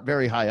certainly not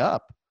very high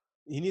up.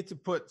 You need to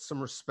put some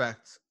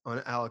respect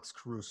on Alex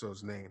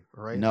Caruso's name,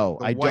 right? No,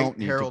 I don't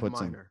need to put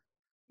some.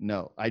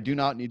 No, I do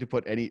not need to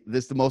put any.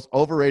 This is the most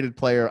overrated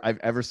player I've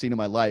ever seen in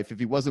my life. If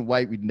he wasn't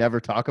white, we'd never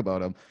talk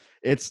about him.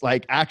 It's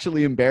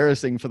actually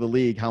embarrassing for the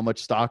league how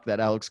much stock that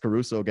Alex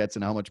Caruso gets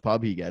and how much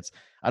pub he gets.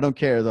 I don't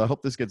care. I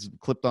hope this gets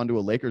clipped onto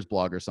a Lakers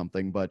blog or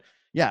something. But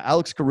yeah,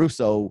 Alex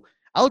Caruso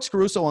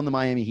on the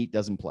Miami Heat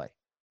doesn't play.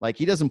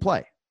 He doesn't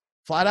play.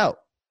 Flat out.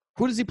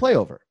 Who does he play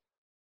over?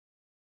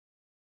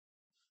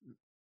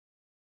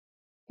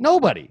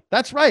 Nobody.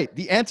 That's right.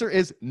 The answer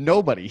is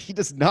nobody. He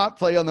does not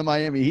play on the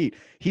Miami Heat.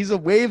 He's a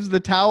waves the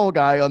towel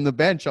guy on the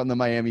bench on the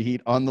Miami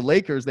Heat. On the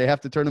Lakers, they have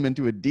to turn him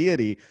into a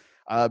deity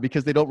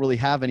because they don't really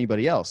have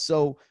anybody else.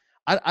 So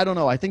I don't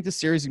know. I think this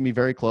series is going to be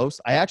very close.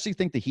 I actually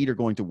think the Heat are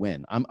going to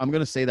win. I'm going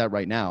to say that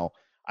right now.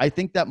 I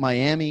think that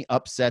Miami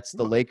upsets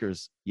the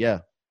Lakers.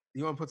 Yeah.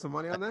 You want to put some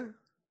money on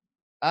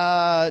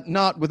that?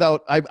 Not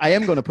without. I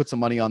am going to put some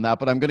money on that,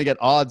 but I'm going to get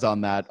odds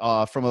on that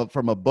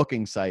from a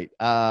booking site.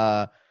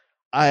 I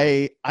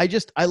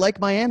like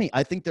Miami.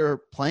 I think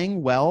they're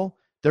playing well.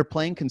 They're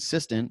playing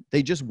consistent.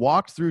 They just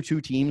walked through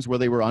 2 teams where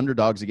they were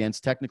underdogs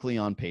against, technically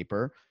on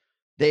paper.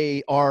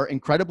 They are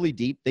incredibly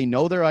deep. They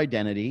know their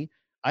identity.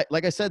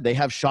 Like I said, they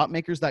have shot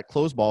makers that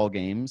close ball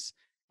games.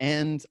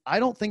 And I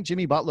don't think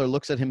Jimmy Butler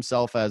looks at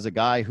himself as a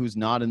guy who's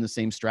not in the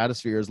same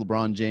stratosphere as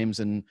LeBron James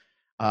and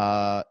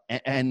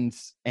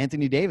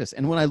Anthony Davis.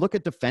 And when I look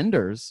at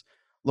defenders,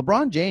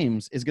 LeBron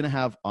James is going to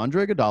have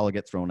Andre Iguodala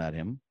get thrown at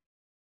him.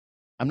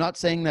 I'm not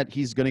saying that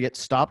he's going to get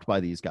stopped by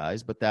these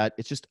guys, but that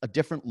it's just a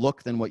different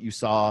look than what you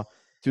saw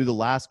through the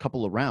last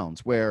couple of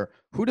rounds, where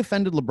who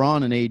defended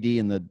LeBron and AD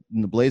in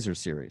the Blazers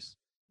series?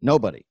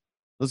 Nobody.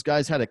 Those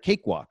guys had a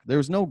cakewalk. There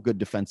was no good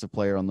defensive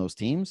player on those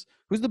teams.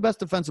 Who's the best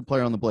defensive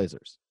player on the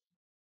Blazers?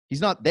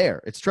 He's not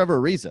there. It's Trevor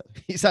Ariza.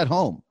 He's at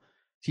home.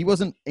 He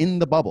wasn't in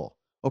the bubble.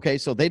 Okay,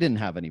 so they didn't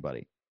have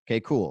anybody. Okay,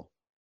 cool.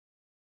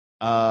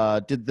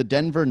 Did the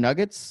Denver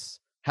Nuggets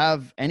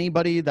have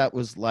anybody that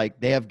was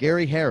they have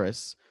Gary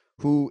Harris,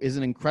 who is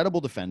an incredible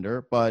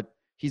defender, but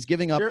he's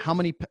giving up how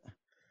many?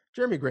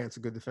 Jeremy Grant's a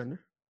good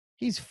defender.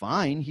 He's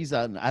fine. He's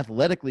an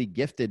athletically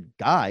gifted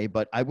guy,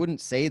 but I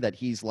wouldn't say that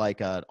he's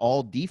an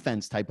all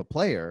defense type of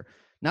player.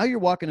 Now you're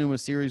walking into a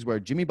series where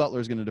Jimmy Butler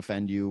is going to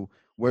defend you,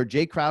 where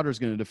Jay Crowder is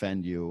going to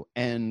defend you,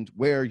 and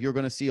where you're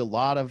going to see a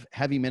lot of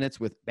heavy minutes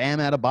with Bam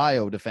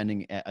Adebayo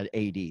defending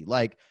AD.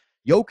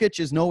 Jokic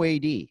is no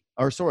AD,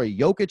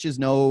 Jokic is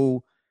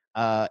no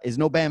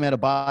Bam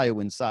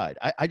Adebayo inside.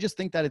 I just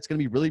think that it's going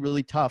to be really,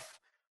 really tough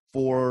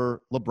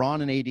for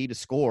LeBron and AD to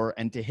score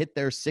and to hit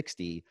their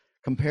 60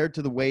 compared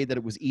to the way that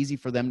it was easy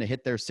for them to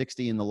hit their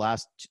 60 in the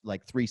last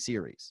 3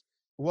 series.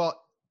 Well,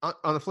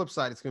 on the flip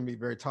side, it's going to be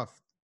very tough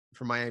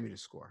for Miami to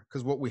score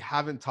because what we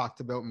haven't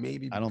talked about,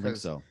 maybe I don't think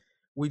so.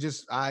 We'll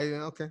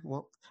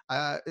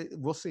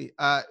see.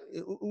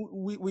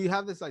 We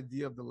have this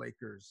idea of the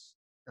Lakers.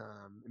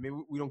 Maybe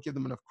we don't give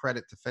them enough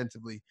credit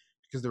defensively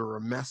because they were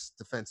a mess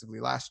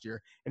defensively last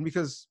year, and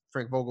because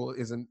Frank Vogel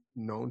isn't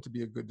known to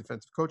be a good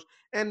defensive coach,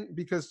 and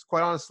because,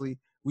 quite honestly,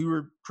 we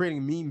were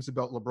creating memes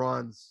about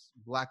LeBron's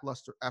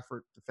lackluster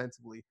effort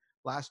defensively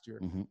last year.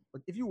 Mm-hmm.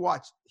 But if you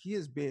watch, he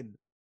has been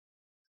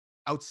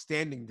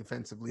outstanding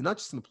defensively, not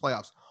just in the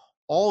playoffs,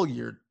 all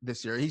year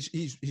this year.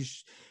 He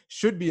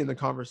should be in the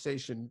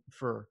conversation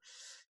for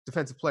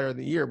defensive player of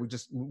the year. We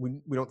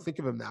don't think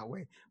of him that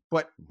way.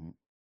 But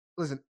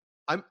listen,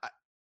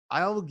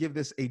 I'll give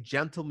this a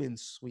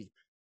gentleman's sweep,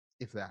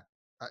 if that.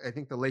 I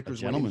think the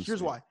Lakers win.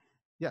 Here's why.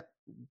 Yeah,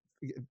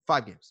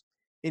 5 games.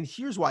 And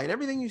here's why. And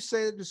everything you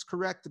said is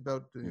correct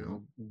about,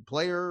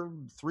 player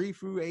 3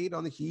 through 8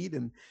 on the Heat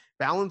and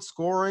balanced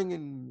scoring,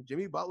 and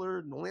Jimmy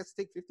Butler only has to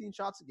take 15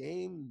 shots a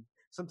game.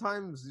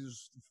 Sometimes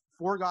there's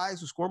 4 guys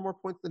who score more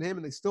points than him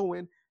and they still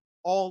win.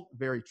 All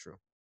very true.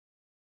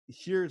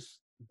 Here's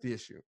the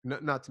issue.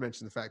 Not to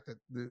mention the fact that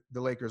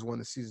the Lakers won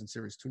the season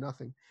series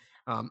 2-0.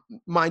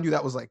 Mind you,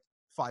 that was like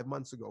 5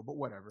 months ago, but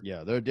whatever.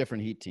 Yeah, they're a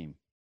different Heat team.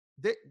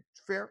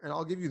 Fair, and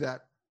I'll give you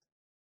that.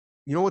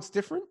 You know what's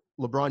different?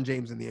 LeBron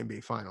James in the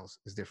NBA Finals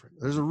is different.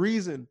 There's a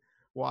reason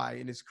why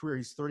in his career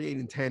he's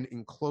 38-10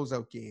 in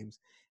closeout games.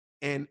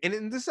 And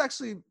this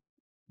actually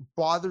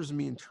bothers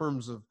me in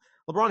terms of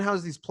LeBron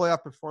has these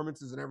playoff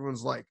performances and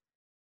everyone's like,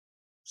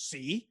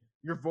 see,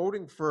 you're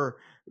voting for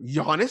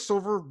Giannis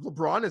over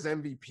LeBron as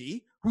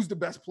MVP? Who's the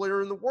best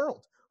player in the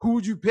world? Who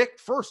would you pick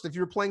first if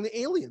you're playing the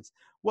aliens?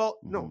 Well,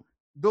 no,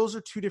 those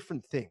are 2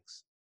 different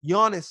things.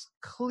 Giannis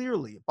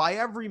clearly, by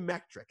every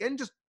metric and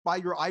just by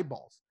your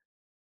eyeballs,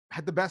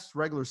 had the best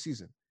regular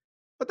season.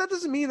 But that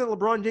doesn't mean that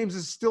LeBron James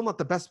is still not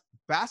the best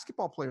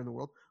basketball player in the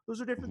world.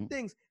 Those are different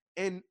things.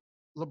 And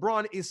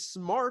LeBron is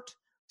smart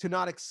to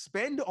not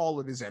expend all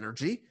of his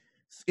energy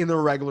in the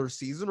regular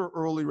season or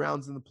early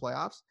rounds in the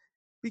playoffs,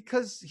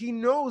 because he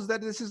knows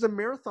that this is a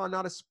marathon,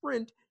 not a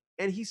sprint,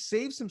 and he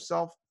saves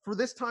himself for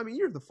this time of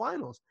year, the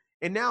finals.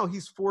 And now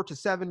he's 4 to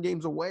 7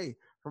 games away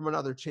from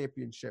another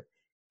championship.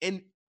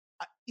 And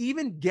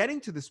even getting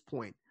to this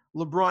point,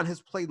 LeBron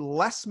has played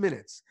less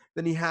minutes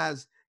than he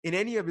has in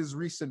any of his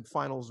recent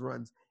finals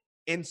runs.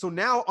 And so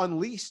now,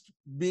 unleashed,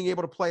 being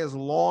able to play as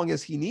long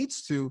as he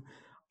needs to,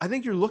 I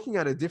think you're looking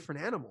at a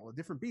different animal, a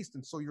different beast.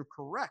 And so you're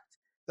correct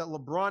that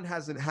LeBron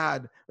hasn't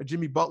had a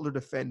Jimmy Butler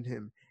defend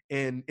him,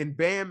 and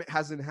Bam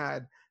hasn't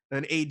had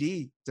an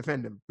AD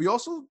defend him. We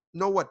also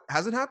know what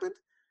hasn't happened.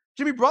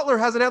 Jimmy Butler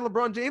hasn't had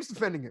LeBron James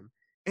defending him,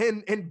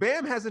 and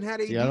Bam hasn't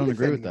had AD. See, I don't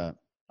agree with that.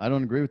 I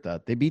don't agree with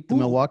that. They beat the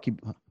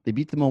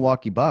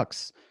Milwaukee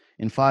Bucks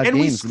in 5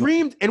 games.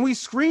 We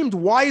screamed,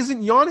 why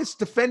isn't Giannis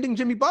defending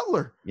Jimmy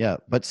Butler? Yeah,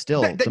 but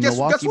still, guess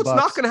what's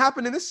not going to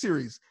happen in this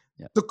series?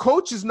 Yeah. The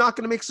coach is not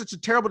going to make such a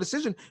terrible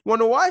decision. You want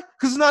to know why?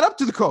 Because it's not up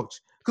to the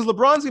coach. Because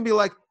LeBron's going to be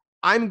like,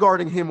 I'm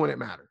guarding him when it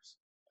matters.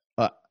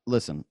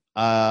 Listen,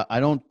 I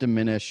don't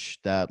diminish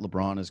that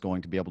LeBron is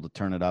going to be able to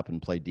turn it up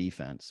and play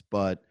defense.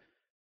 But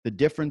the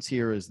difference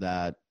here is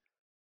that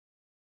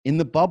in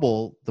the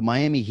bubble, the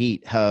Miami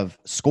Heat have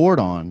scored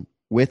on,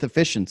 with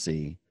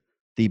efficiency,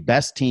 the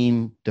best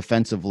team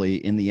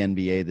defensively in the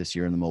NBA this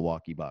year in the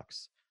Milwaukee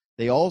Bucks.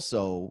 They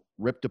also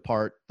ripped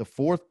apart the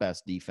 4th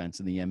best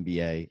defense in the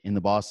NBA in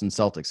the Boston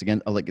Celtics.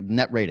 Again, like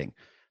net rating.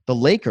 The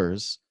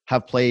Lakers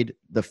have played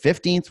the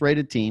 15th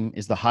rated team,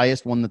 is the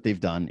highest one that they've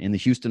done, in the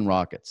Houston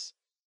Rockets.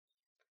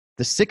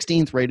 The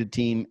 16th rated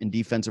team in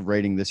defensive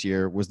rating this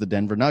year was the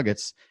Denver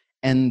Nuggets,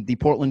 and the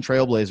Portland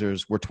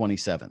Trailblazers were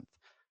 27th.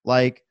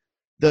 Like,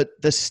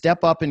 the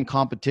step up in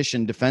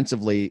competition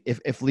defensively,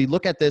 if we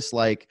look at this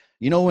like,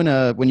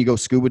 when you go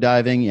scuba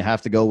diving, you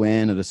have to go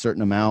in at a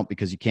certain amount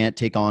because you can't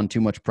take on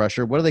too much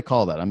pressure. What do they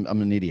call that? I'm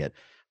an idiot.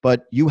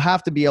 But you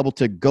have to be able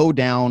to go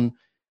down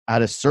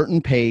at a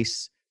certain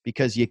pace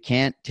because you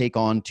can't take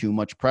on too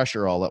much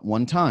pressure all at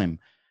one time.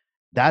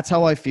 That's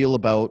how I feel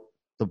about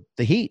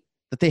the Heat,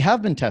 that they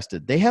have been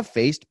tested. They have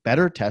faced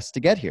better tests to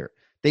get here.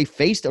 They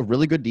faced a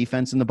really good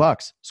defense in the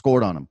Bucks,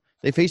 scored on them.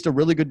 They faced a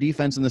really good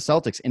defense in the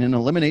Celtics. In an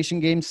elimination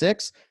game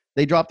 6,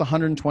 they dropped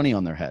 120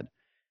 on their head.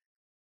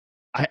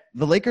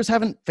 The Lakers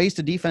haven't faced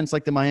a defense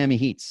like the Miami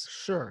Heats.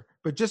 Sure.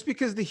 But just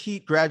because the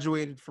Heat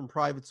graduated from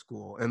private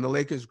school and the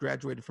Lakers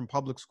graduated from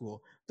public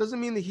school doesn't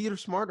mean the Heat are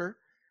smarter.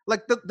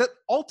 Like,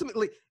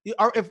 ultimately,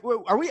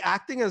 are we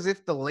acting as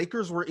if the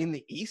Lakers were in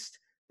the East?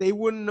 They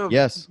wouldn't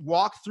have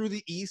walked through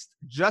the East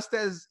just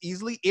as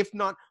easily, if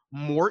not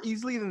more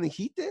easily, than the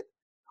Heat did?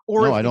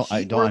 Or no, I don't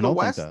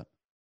think that.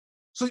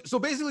 So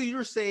basically,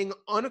 you're saying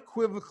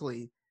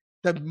unequivocally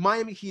that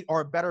Miami Heat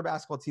are a better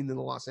basketball team than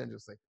the Los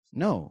Angeles Lakers.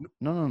 No,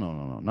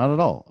 not at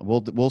all.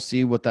 We'll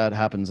see what that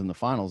happens in the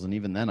finals, and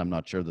even then, I'm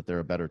not sure that they're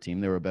a better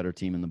team. They were a better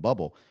team in the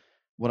bubble.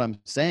 What I'm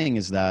saying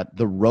is that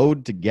the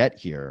road to get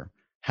here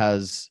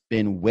has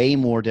been way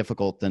more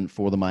difficult than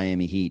for the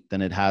Miami Heat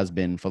than it has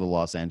been for the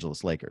Los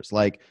Angeles Lakers.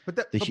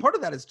 But part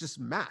of that is just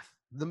math.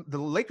 The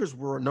Lakers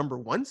were a number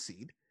 1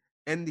 seed,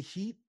 and the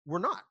Heat were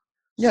not.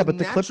 Yeah, but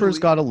the Clippers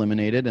got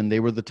eliminated, and they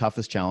were the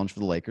toughest challenge for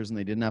the Lakers, and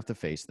they didn't have to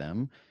face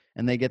them.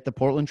 And they get the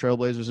Portland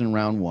Trailblazers in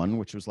round 1,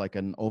 which was like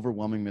an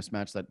overwhelming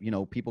mismatch that,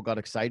 people got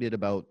excited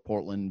about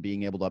Portland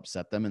being able to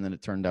upset them. And then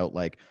it turned out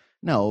like,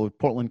 no,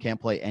 Portland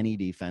can't play any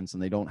defense,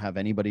 and they don't have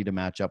anybody to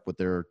match up with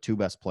their 2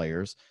 best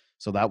players.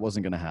 So that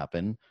wasn't going to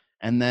happen.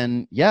 And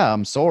then,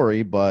 I'm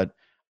sorry, but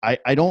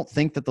I don't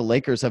think that the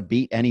Lakers have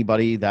beat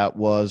anybody that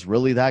was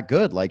really that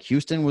good. Like,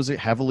 Houston was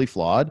heavily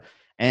flawed,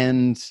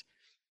 and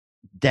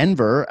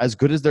Denver, as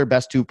good as their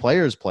best 2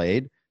 players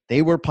played,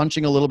 they were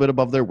punching a little bit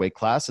above their weight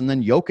class. And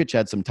then Jokic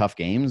had some tough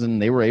games,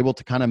 and they were able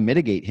to kind of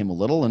mitigate him a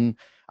little. And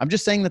I'm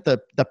just saying that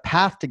the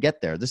path to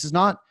get there, this is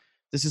not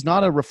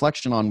a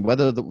reflection on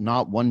whether or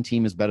not one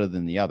team is better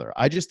than the other.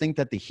 I just think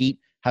that the Heat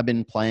have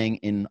been playing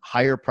in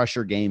higher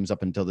pressure games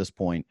up until this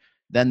point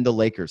than the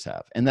Lakers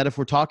have. And that if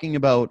we're talking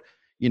about,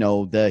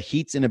 the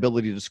Heat's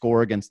inability to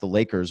score against the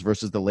Lakers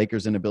versus the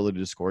Lakers' inability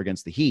to score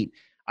against the Heat,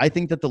 I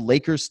think that the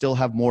Lakers still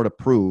have more to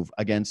prove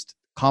against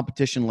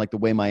competition like the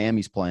way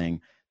Miami's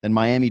playing than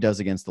Miami does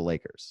against the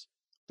Lakers.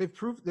 They've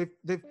proved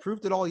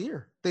it all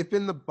year. They've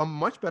been a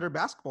much better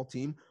basketball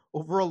team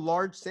over a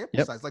large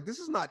sample size. Like, this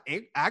is not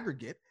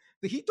aggregate.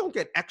 The Heat don't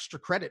get extra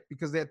credit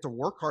because they had to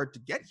work hard to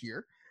get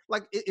here.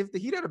 Like, if the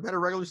Heat had a better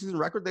regular season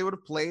record, they would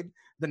have played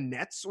the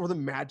Nets or the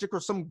Magic or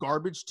some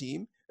garbage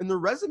team, and their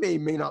resume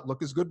may not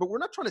look as good, but we're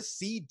not trying to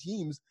seed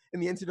teams in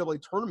the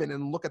NCAA tournament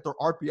and look at their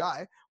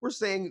RPI. We're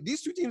saying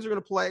these two teams are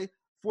going to play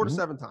 4 to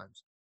 7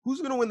 times. Who's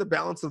going to win the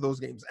balance of those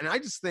games? And I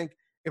just think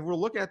if we're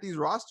looking at these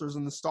rosters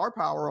and the star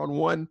power on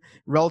one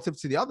relative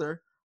to the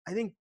other, I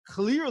think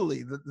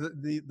clearly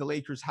the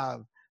Lakers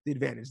have the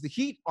advantage. The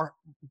Heat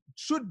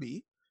should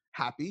be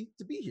happy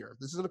to be here.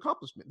 This is an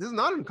accomplishment. This is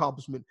not an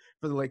accomplishment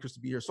for the Lakers to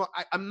be here. So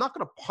I'm not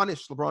going to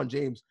punish LeBron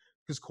James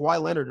because Kawhi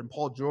Leonard and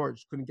Paul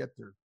George couldn't get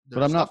their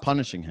But I'm not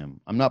punishing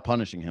him. I'm not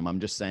punishing him. I'm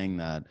just saying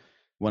that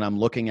when I'm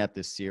looking at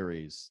this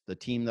series, the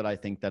team that I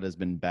think that has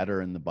been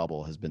better in the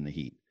bubble has been the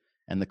Heat.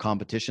 And the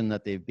competition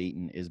that they've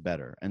beaten is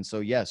better. And so,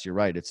 yes, you're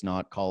right. It's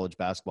not college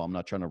basketball. I'm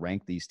not trying to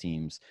rank these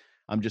teams.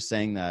 I'm just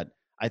saying that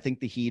I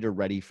think the Heat are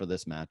ready for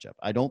this matchup.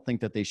 I don't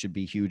think that they should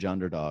be huge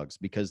underdogs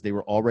because they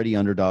were already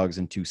underdogs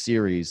in 2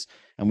 series,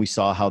 and we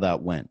saw how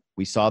that went.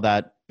 We saw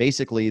that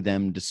basically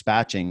them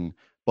dispatching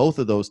both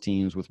of those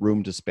teams with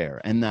room to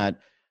spare. And that,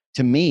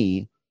 to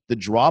me, the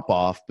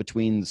drop-off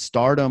between the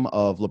stardom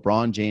of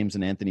LeBron James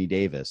and Anthony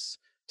Davis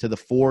to the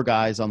 4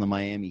 guys on the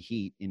Miami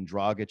Heat in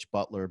Dragic,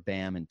 Butler,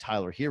 Bam, and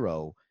Tyler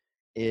Hero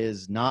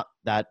is not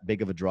that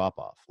big of a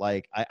drop-off.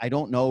 Like, I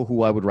don't know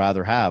who I would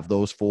rather have,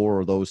 those 4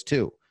 or those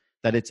 2.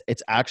 That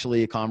it's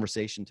actually a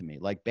conversation to me.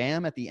 Like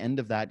Bam at the end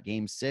of that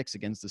game 6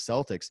 against the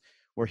Celtics,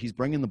 where he's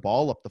bringing the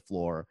ball up the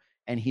floor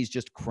and he's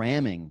just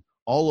cramming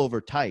all over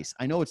Tice.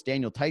 I know it's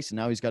Daniel Tice, and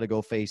now he's got to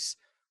go face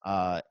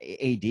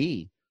AD,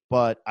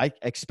 but I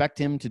expect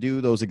him to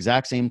do those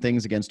exact same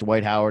things against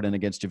Dwight Howard and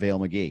against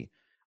JaVale McGee.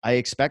 I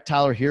expect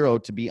Tyler Hero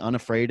to be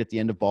unafraid at the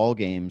end of ball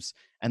games,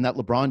 and that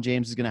LeBron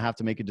James is going to have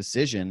to make a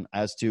decision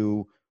as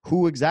to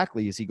who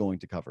exactly is he going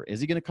to cover. Is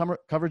he going to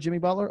cover Jimmy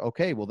Butler?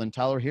 Okay, well then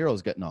Tyler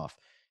Hero's getting off.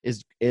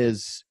 Is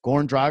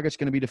Goran Dragic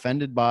going to be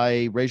defended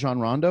by Rajon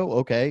Rondo?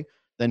 Okay,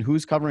 then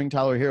who's covering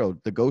Tyler Hero?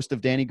 The ghost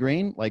of Danny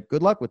Green? Like,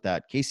 good luck with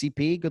that.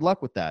 KCP, good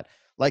luck with that.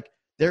 Like,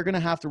 they're going to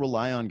have to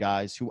rely on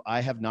guys who I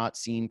have not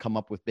seen come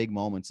up with big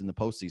moments in the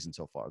postseason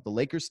so far. The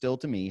Lakers still,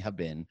 to me, have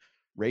been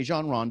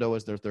Rajon Rondo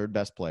as their 3rd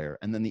best player,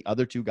 and then the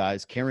other 2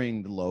 guys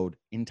carrying the load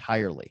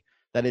entirely.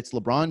 That it's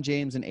LeBron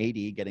James and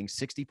AD getting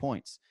 60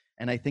 points.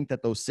 And I think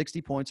that those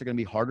 60 points are going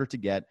to be harder to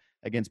get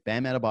against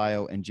Bam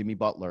Adebayo and Jimmy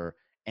Butler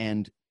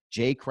and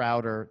Jay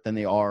Crowder than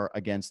they are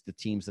against the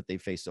teams that they've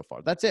faced so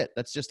far. That's it.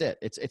 That's just it.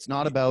 It's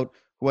not about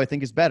who I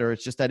think is better.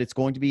 It's just that it's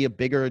going to be a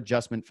bigger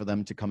adjustment for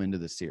them to come into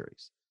this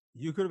series.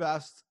 You could have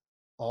asked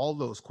all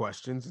those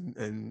questions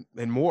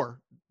and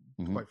more,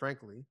 quite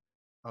frankly,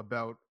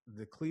 about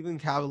the Cleveland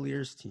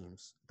Cavaliers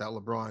teams that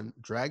LeBron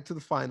dragged to the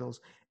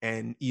finals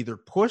and either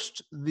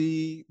pushed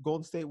the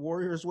Golden State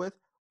Warriors with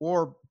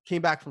or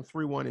came back from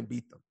 3-1 and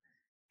beat them.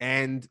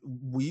 And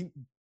we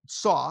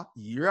saw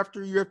year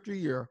after year after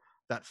year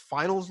that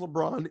finals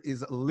LeBron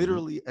is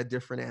literally a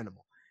different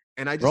animal.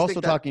 And I just We're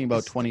also talking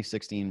about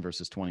 2016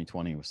 versus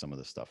 2020 with some of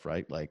this stuff,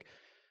 right? Like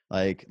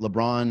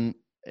LeBron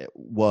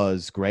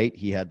was great.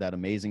 He had that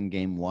amazing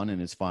game 1 in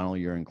his final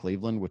year in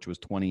Cleveland, which was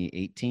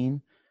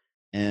 2018.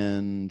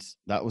 And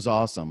that was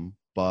awesome.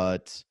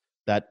 But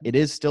that it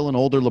is still an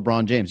older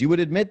LeBron James. You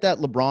would admit that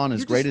LeBron,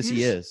 as great as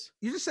he is.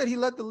 You just said he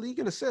led the league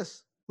in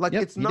assists. Like,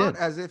 it's not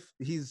as if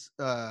he's,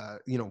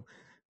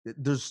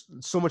 there's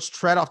so much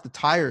tread off the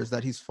tires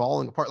that he's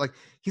falling apart. Like,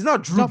 he's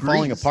not Drew Brees.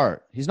 Falling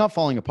apart. He's not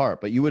falling apart,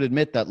 but you would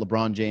admit that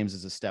LeBron James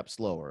is a step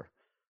slower.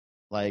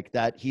 Like,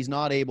 that he's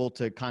not able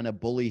to kind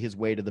of bully his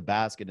way to the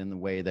basket in the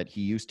way that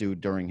he used to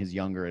during his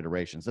younger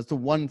iterations. That's the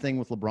one thing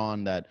with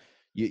LeBron that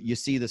you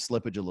see the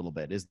slippage a little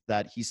bit, is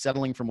that he's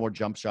settling for more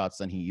jump shots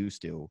than he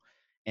used to.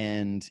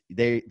 And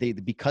they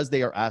because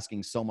they are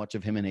asking so much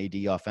of him and AD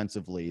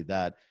offensively,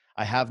 that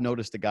I have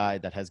noticed a guy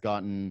that has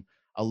gotten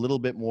a little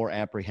bit more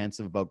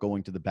apprehensive about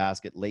going to the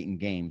basket late in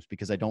games,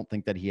 because I don't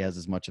think that he has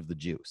as much of the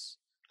juice.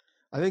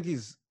 I think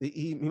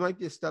he might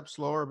be a step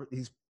slower, but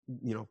he's,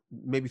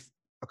 maybe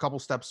a couple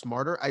steps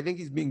smarter. I think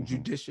he's being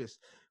judicious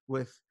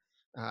with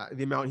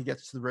the amount he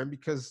gets to the rim,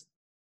 because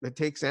it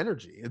takes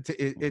energy.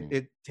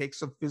 It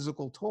takes a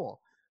physical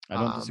toll. I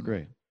don't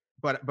disagree.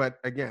 But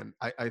again,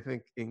 I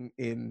think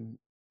in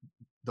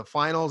the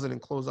finals and in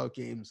closeout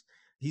games,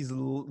 he's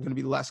going to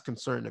be less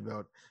concerned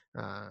about,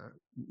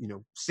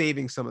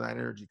 saving some of that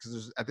energy, because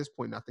there's at this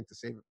point nothing to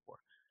save it for.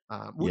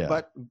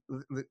 But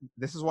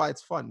this is why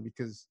it's fun,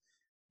 because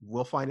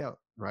we'll find out,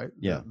 right?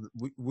 Yeah.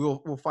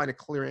 We'll find a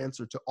clear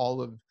answer to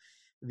all of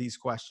these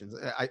questions.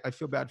 I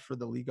feel bad for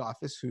the league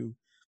office, who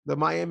the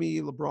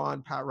Miami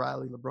LeBron, Pat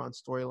Riley LeBron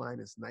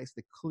storyline is nice.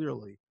 They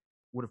clearly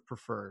would have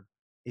preferred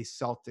a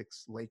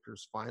Celtics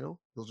Lakers final.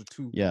 Those are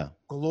two Yeah.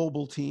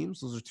 global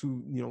teams. Those are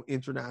two,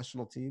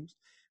 international teams.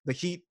 The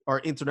Heat are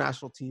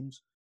international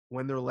teams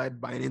when they're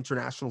led by an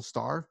international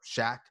star,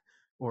 Shaq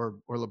or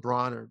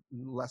LeBron, or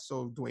less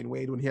so Dwayne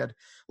Wade when he had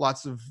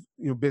lots of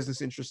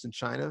business interests in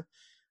China.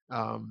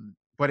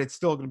 But it's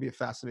still going to be a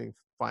fascinating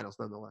finals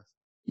nonetheless.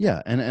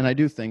 Yeah, and I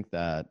do think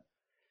that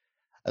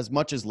as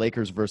much as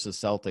Lakers versus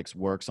Celtics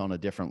works on a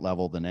different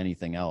level than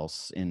anything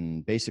else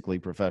in basically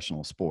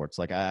professional sports,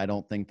 like I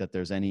don't think that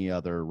there's any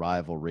other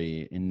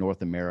rivalry in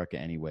North America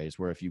anyways,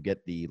 where if you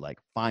get the like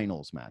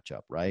finals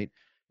matchup, right?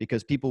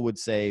 Because people would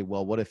say,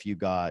 well, what if you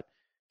got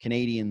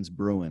Canadians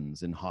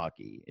Bruins in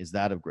hockey? Is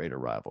that a greater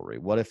rivalry?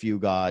 What if you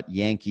got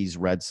Yankees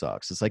Red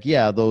Sox? It's like,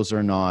 yeah, those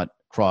are not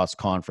cross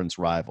conference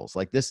rivals.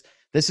 Like this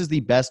is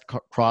the best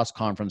cross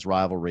conference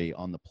rivalry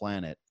on the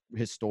planet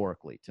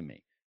historically to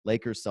me.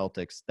 Lakers,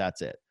 Celtics,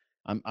 that's it.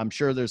 I'm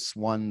sure there's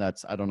one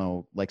that's, I don't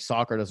know, like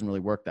soccer doesn't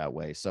really work that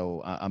way.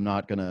 So I'm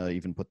not going to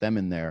even put them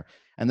in there.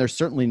 And there's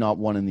certainly not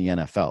one in the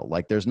NFL.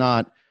 Like there's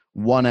not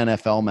one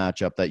NFL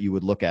matchup that you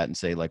would look at and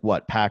say like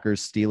what,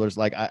 Packers, Steelers,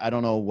 like I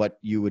don't know what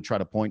you would try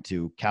to point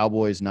to.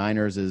 Cowboys,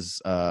 Niners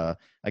is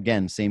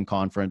again, same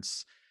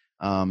conference.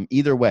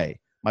 Either way,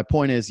 my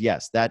point is,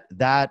 yes,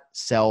 that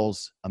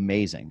sells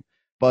amazing.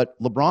 But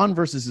LeBron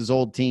versus his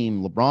old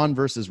team, LeBron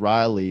versus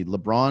Riley,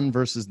 LeBron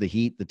versus the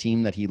Heat, the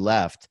team that he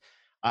left,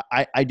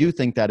 I do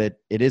think that it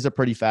is a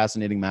pretty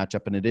fascinating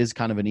matchup, and it is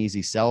kind of an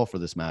easy sell for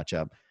this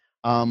matchup.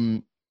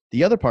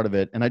 The other part of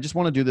it, and I just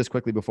want to do this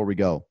quickly before we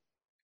go.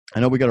 I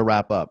know we got to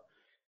wrap up.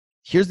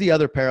 Here's the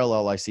other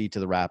parallel I see to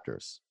the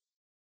Raptors,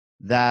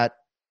 that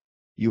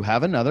you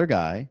have another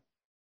guy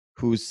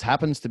who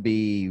happens to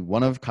be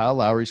one of Kyle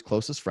Lowry's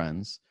closest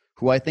friends,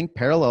 who I think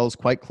parallels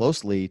quite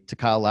closely to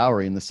Kyle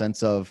Lowry in the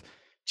sense of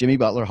Jimmy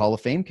Butler Hall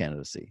of Fame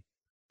candidacy.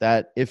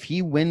 That if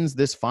he wins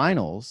this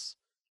finals,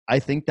 I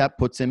think that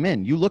puts him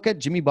in. You look at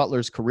Jimmy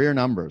Butler's career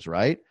numbers,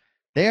 right?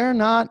 They're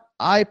not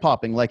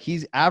eye-popping. Like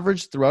he's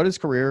averaged throughout his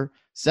career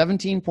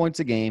 17 points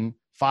a game,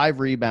 5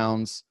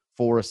 rebounds,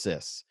 4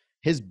 assists.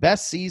 His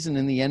best season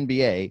in the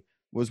NBA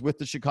was with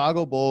the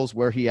Chicago Bulls,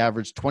 where he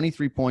averaged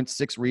 23 points,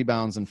 6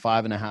 rebounds, and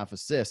 5.5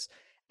 assists.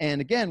 And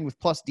again, with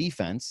plus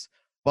defense,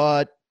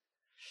 but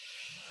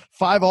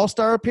 5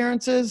 All-Star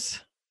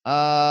appearances.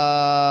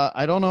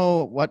 I don't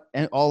know what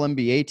all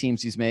NBA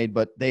teams he's made,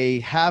 but they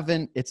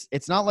haven't.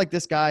 It's not like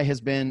this guy has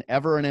been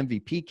ever an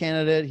MVP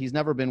candidate. He's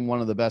never been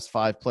one of the best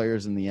 5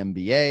 players in the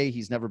NBA.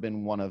 He's never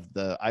been one of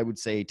the, I would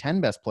say,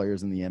 10 best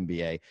players in the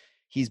NBA.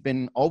 He's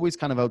been always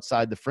kind of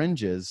outside the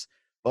fringes.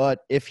 But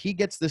if he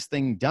gets this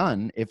thing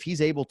done, if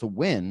he's able to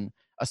win,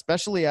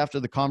 especially after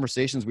the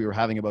conversations we were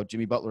having about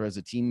Jimmy Butler as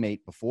a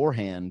teammate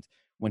beforehand,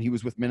 when he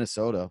was with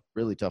Minnesota,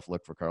 really tough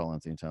look for Karl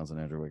Anthony Towns and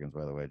Andrew Wiggins,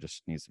 by the way,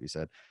 just needs to be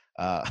said.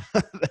 Well,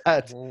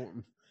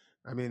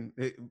 I mean,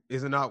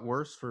 is it not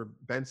worse for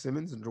Ben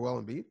Simmons and Joel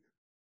Embiid?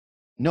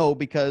 No,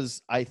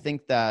 because I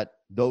think that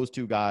those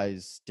two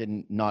guys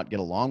didn't not get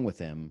along with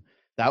him.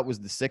 That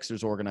was the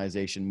Sixers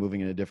organization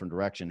moving in a different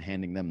direction,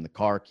 handing them the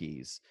car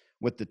keys.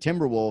 With the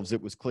Timberwolves,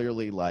 it was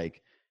clearly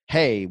like,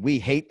 hey, we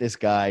hate this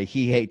guy.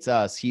 He hates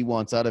us. He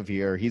wants out of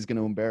here. He's going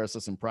to embarrass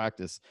us in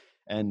practice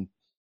and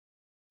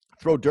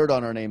throw dirt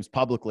on our names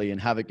publicly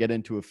and have it get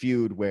into a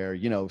feud where,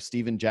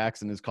 Steven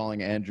Jackson is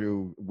calling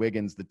Andrew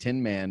Wiggins the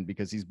Tin Man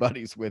because he's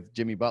buddies with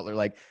Jimmy Butler.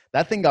 Like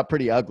that thing got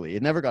pretty ugly.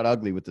 It never got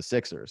ugly with the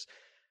Sixers.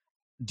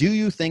 Do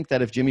you think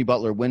that if Jimmy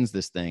Butler wins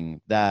this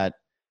thing, that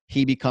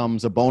he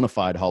becomes a bona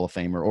fide Hall of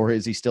Famer, or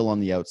is he still on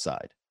the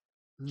outside?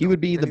 No, he would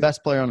be the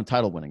best player on a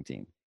title winning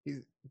team.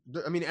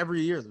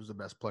 Every year there's the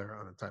best player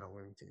on a title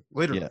winning team,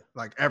 literally,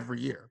 like every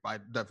year by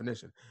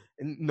definition.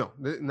 And no,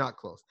 not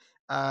close.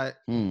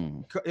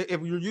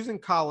 If you're using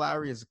Kyle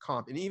Lowry as a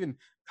comp, and even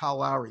Kyle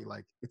Lowry,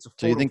 like it's a.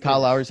 So you think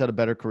Kyle Lowry's had a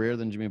better career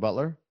than Jimmy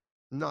Butler?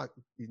 Not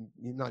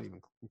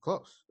even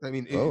close. I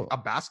mean, a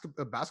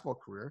basketball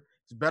career.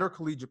 He's a better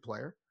collegiate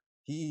player.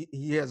 He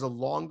has a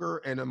longer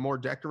and a more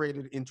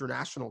decorated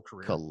international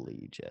career.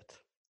 Collegiate.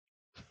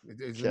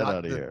 Get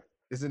out of here.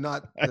 Is it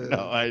not?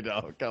 I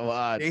know. Come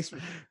on. We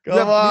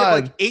have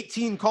like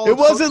 18 college. It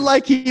wasn't coaches.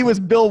 like he was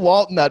Bill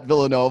Walton at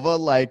Villanova.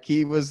 Like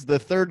he was the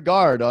third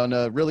guard on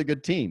a really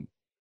good team.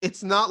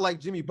 It's not like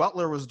Jimmy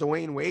Butler was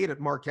Dwayne Wade at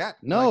Marquette.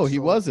 No, he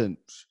wasn't.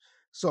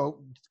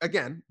 So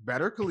again,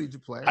 better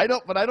collegiate player. I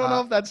don't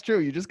know if that's true.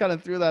 You just kind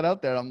of threw that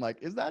out there. I'm like,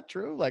 is that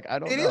true? Like, I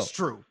don't know. It is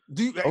true.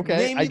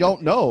 I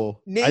don't know.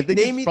 I think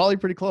it's probably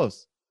pretty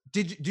close.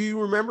 Do you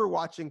remember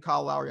watching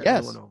Kyle Lowry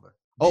at Villanova?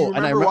 I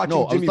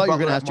thought you were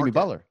going to ask Jimmy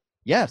Butler.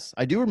 Yes,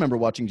 I do remember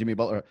watching Jimmy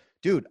Butler.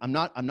 Dude, I'm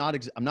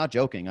not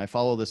joking. I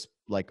follow this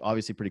like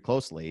obviously pretty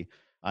closely.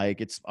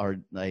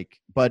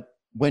 But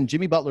when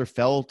Jimmy Butler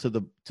fell to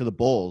the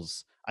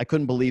Bulls, I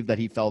couldn't believe that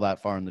he fell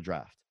that far in the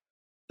draft.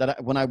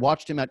 When I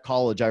watched him at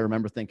college, I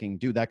remember thinking,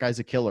 dude, that guy's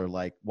a killer.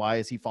 Like, why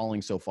is he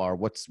falling so far?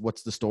 What's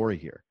the story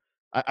here?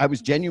 I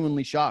was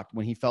genuinely shocked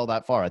when he fell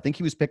that far. I think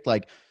he was picked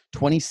like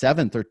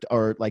 27th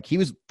or like he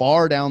was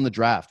far down the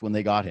draft when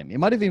they got him. It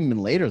might have even been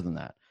later than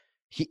that.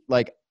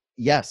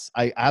 Yes,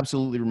 I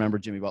absolutely remember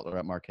Jimmy Butler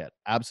at Marquette.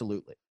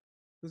 Absolutely.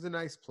 was a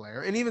nice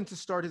player. And even to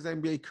start his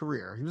NBA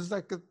career, he was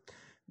like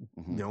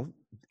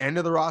end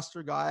of the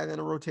roster guy, then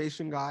a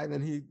rotation guy,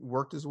 then he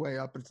worked his way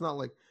up. But it's not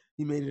like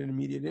he made an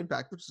immediate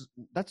impact, which is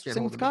that's the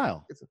same with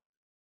Kyle.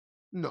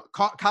 No,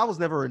 Kyle was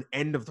never an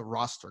end of the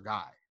roster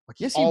guy. Like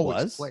yes, he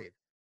always was. played.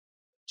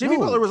 Jimmy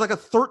Butler was like a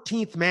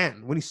 13th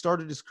man when he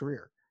started his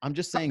career. I'm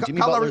just saying, Jimmy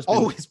Kyle Butler's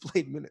always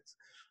played minutes.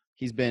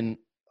 He's been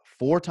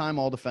 4-time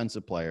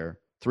All-Defensive Player,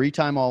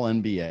 3-time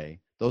All-NBA.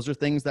 Those are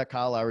things that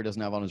Kyle Lowry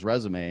doesn't have on his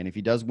resume. And if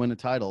he does win a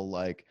title,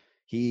 like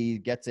he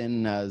gets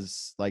in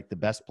as like the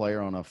best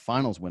player on a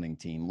finals winning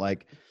team.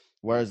 Like,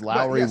 whereas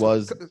Lowry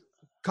was.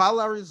 Kyle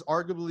Lowry is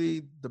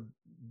arguably the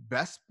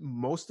best,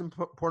 most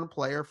important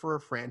player for a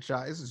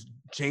franchise. Has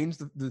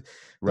changed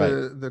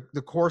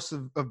the course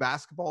of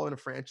basketball in a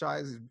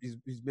franchise.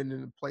 He's been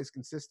in a place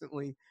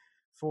consistently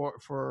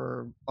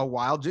for a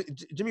while.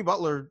 Jimmy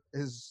Butler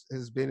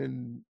has been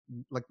in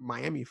like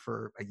Miami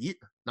for a year,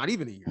 not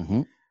even a year.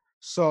 Mm-hmm.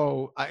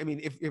 So I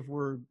mean, if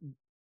we're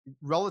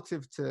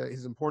relative to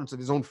his importance of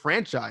his own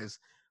franchise,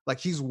 like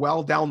he's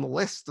well down the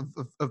list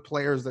of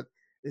players that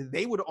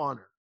they would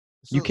honor.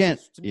 So, you can't,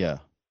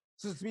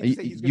 So to me,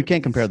 you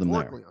can't compare them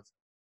there.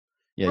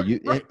 Yeah,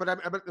 right,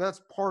 but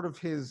that's part of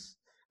his.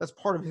 That's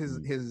part of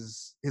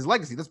his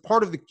legacy. That's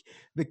part of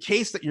the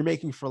case that you're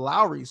making for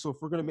Lowry. So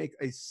if we're going to make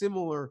a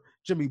similar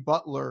Jimmy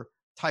Butler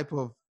type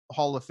of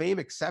Hall of Fame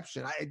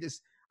exception,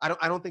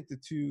 I don't think the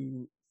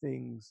two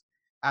things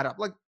add up.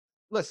 Like,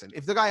 listen,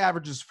 if the guy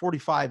averages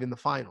 45 in the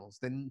finals,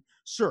 then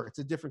sure, it's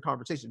a different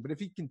conversation. But if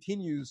he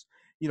continues,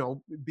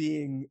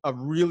 being a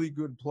really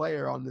good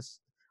player on this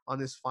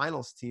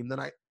finals team, then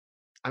I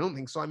don't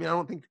think so. I mean, I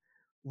don't think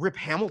Rip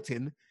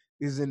Hamilton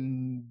is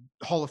in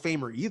Hall of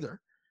Famer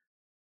either.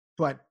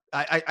 But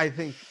I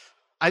think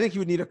you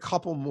would need a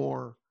couple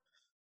more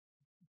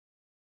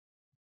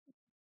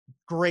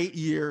great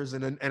years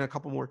and a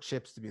couple more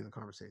chips to be in the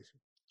conversation.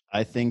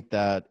 I think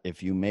that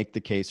if you make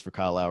the case for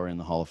Kyle Lowry in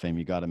the Hall of Fame,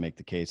 you got to make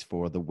the case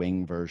for the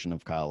wing version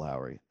of Kyle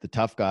Lowry, the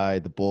tough guy,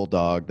 the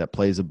bulldog that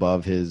plays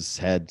above his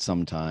head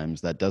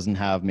sometimes, that doesn't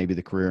have maybe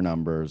the career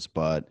numbers,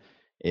 but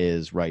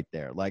is right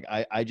there. Like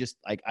I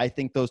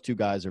think those two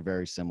guys are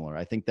very similar.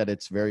 I think that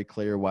it's very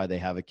clear why they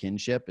have a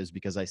kinship is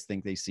because I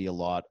think they see a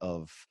lot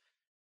of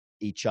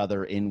each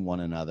other in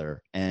one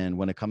another. And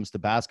when it comes to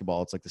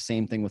basketball, it's like the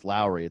same thing with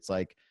Lowry. It's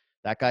like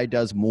that guy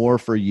does more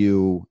for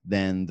you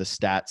than the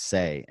stats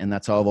say. And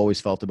that's how I've always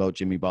felt about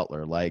Jimmy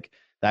Butler. Like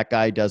that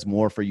guy does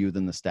more for you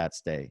than the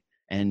stats say.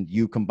 And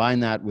you combine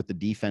that with the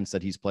defense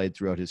that he's played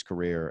throughout his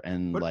career.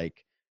 And but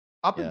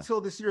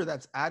until this year,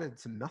 that's added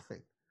to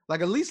nothing.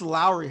 Like at least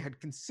Lowry had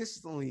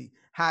consistently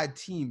had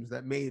teams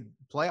that made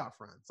playoff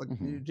runs.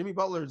 Like Jimmy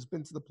Butler has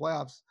been to the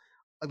playoffs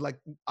like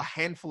a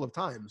handful of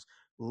times.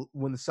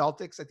 When the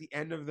Celtics at the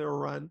end of their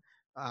run,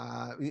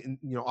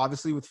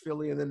 obviously with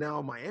Philly and then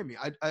now Miami,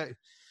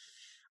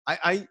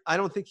 I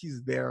don't think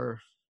he's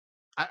there.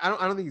 I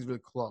don't think he's really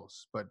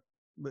close, but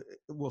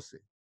we'll see.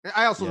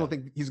 I also don't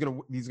think he's gonna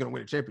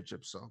win a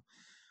championship. So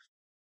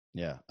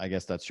yeah, I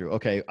guess that's true.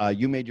 Okay,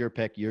 you made your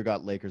pick. You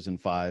got Lakers in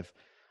 5.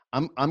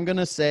 I'm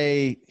gonna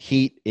say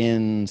Heat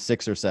in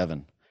 6 or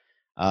 7.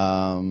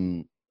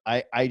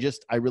 I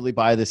really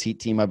buy this Heat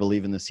team. I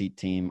believe in this Heat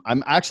team.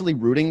 I'm actually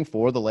rooting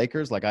for the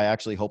Lakers. Like I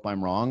actually hope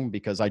I'm wrong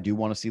because I do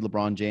want to see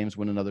LeBron James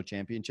win another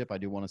championship. I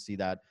do want to see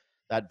that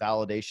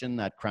validation,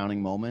 that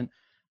crowning moment.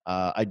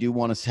 I do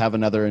want to have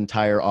another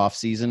entire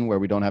offseason where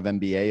we don't have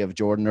NBA of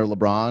Jordan or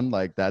LeBron.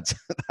 Like that's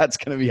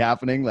going to be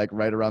happening like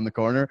right around the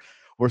corner.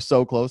 We're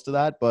so close to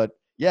that. But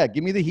yeah,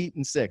 give me the Heat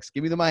in 6.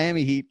 Give me the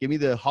Miami Heat. Give me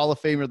the Hall of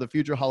Famer, the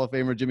future Hall of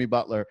Famer, Jimmy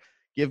Butler.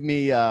 Give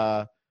me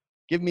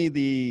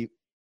the.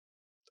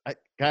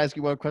 Can I ask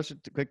you one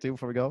question quickly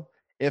before we go?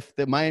 If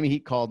the Miami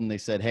Heat called and they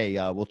said, "Hey,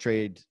 we'll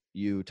trade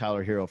you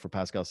Tyler Hero for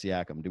Pascal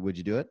Siakam," would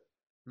you do it?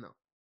 No.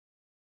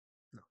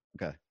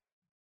 Okay.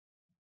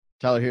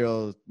 Tyler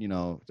Hero,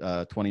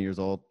 20 years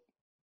old.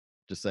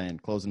 Just saying,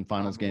 closing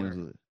finals games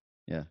with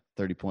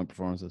 30-point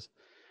performances.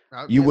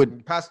 You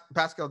would.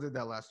 Pascal did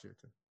that last year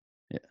too.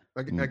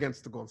 Yeah.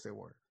 Against the Golden State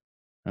Warriors.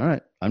 All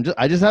right.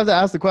 I just have to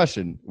ask the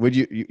question. Would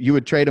you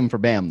would trade him for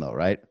Bam though,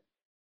 right?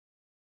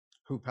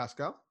 Who,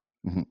 Pascal?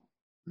 Mm-hmm.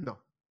 No.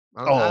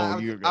 I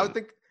would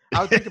think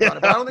about it,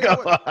 but I don't think I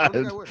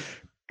would.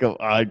 Come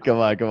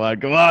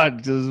on.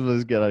 Just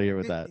let's get out of here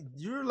with that.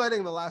 You're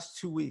letting the last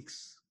 2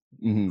 weeks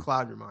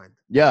cloud your mind.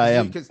 Yeah, I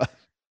am.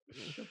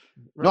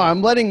 No,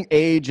 I'm letting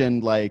age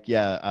and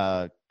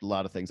a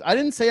lot of things. I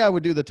didn't say I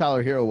would do the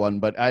Tyler Hero one,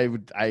 but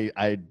I'm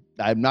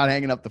not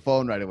hanging up the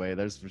phone right away.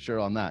 There's for sure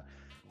on that.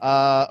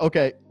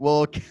 Okay,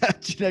 we'll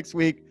catch you next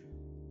week.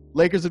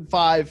 Lakers in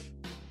 5.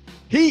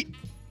 Heat,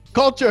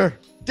 culture,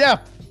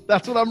 depth.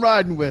 That's what I'm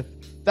riding with.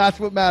 That's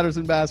what matters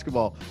in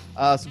basketball.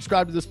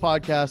 Subscribe to this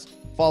podcast.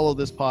 Follow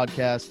this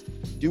podcast.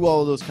 Do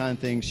all of those kind of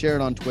things. Share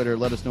it on Twitter.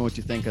 Let us know what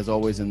you think, as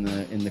always, in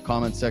the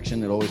comments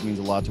section. It always means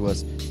a lot to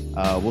us.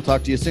 We'll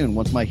talk to you soon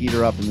once my Heat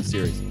are up in the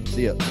series.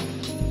 See ya.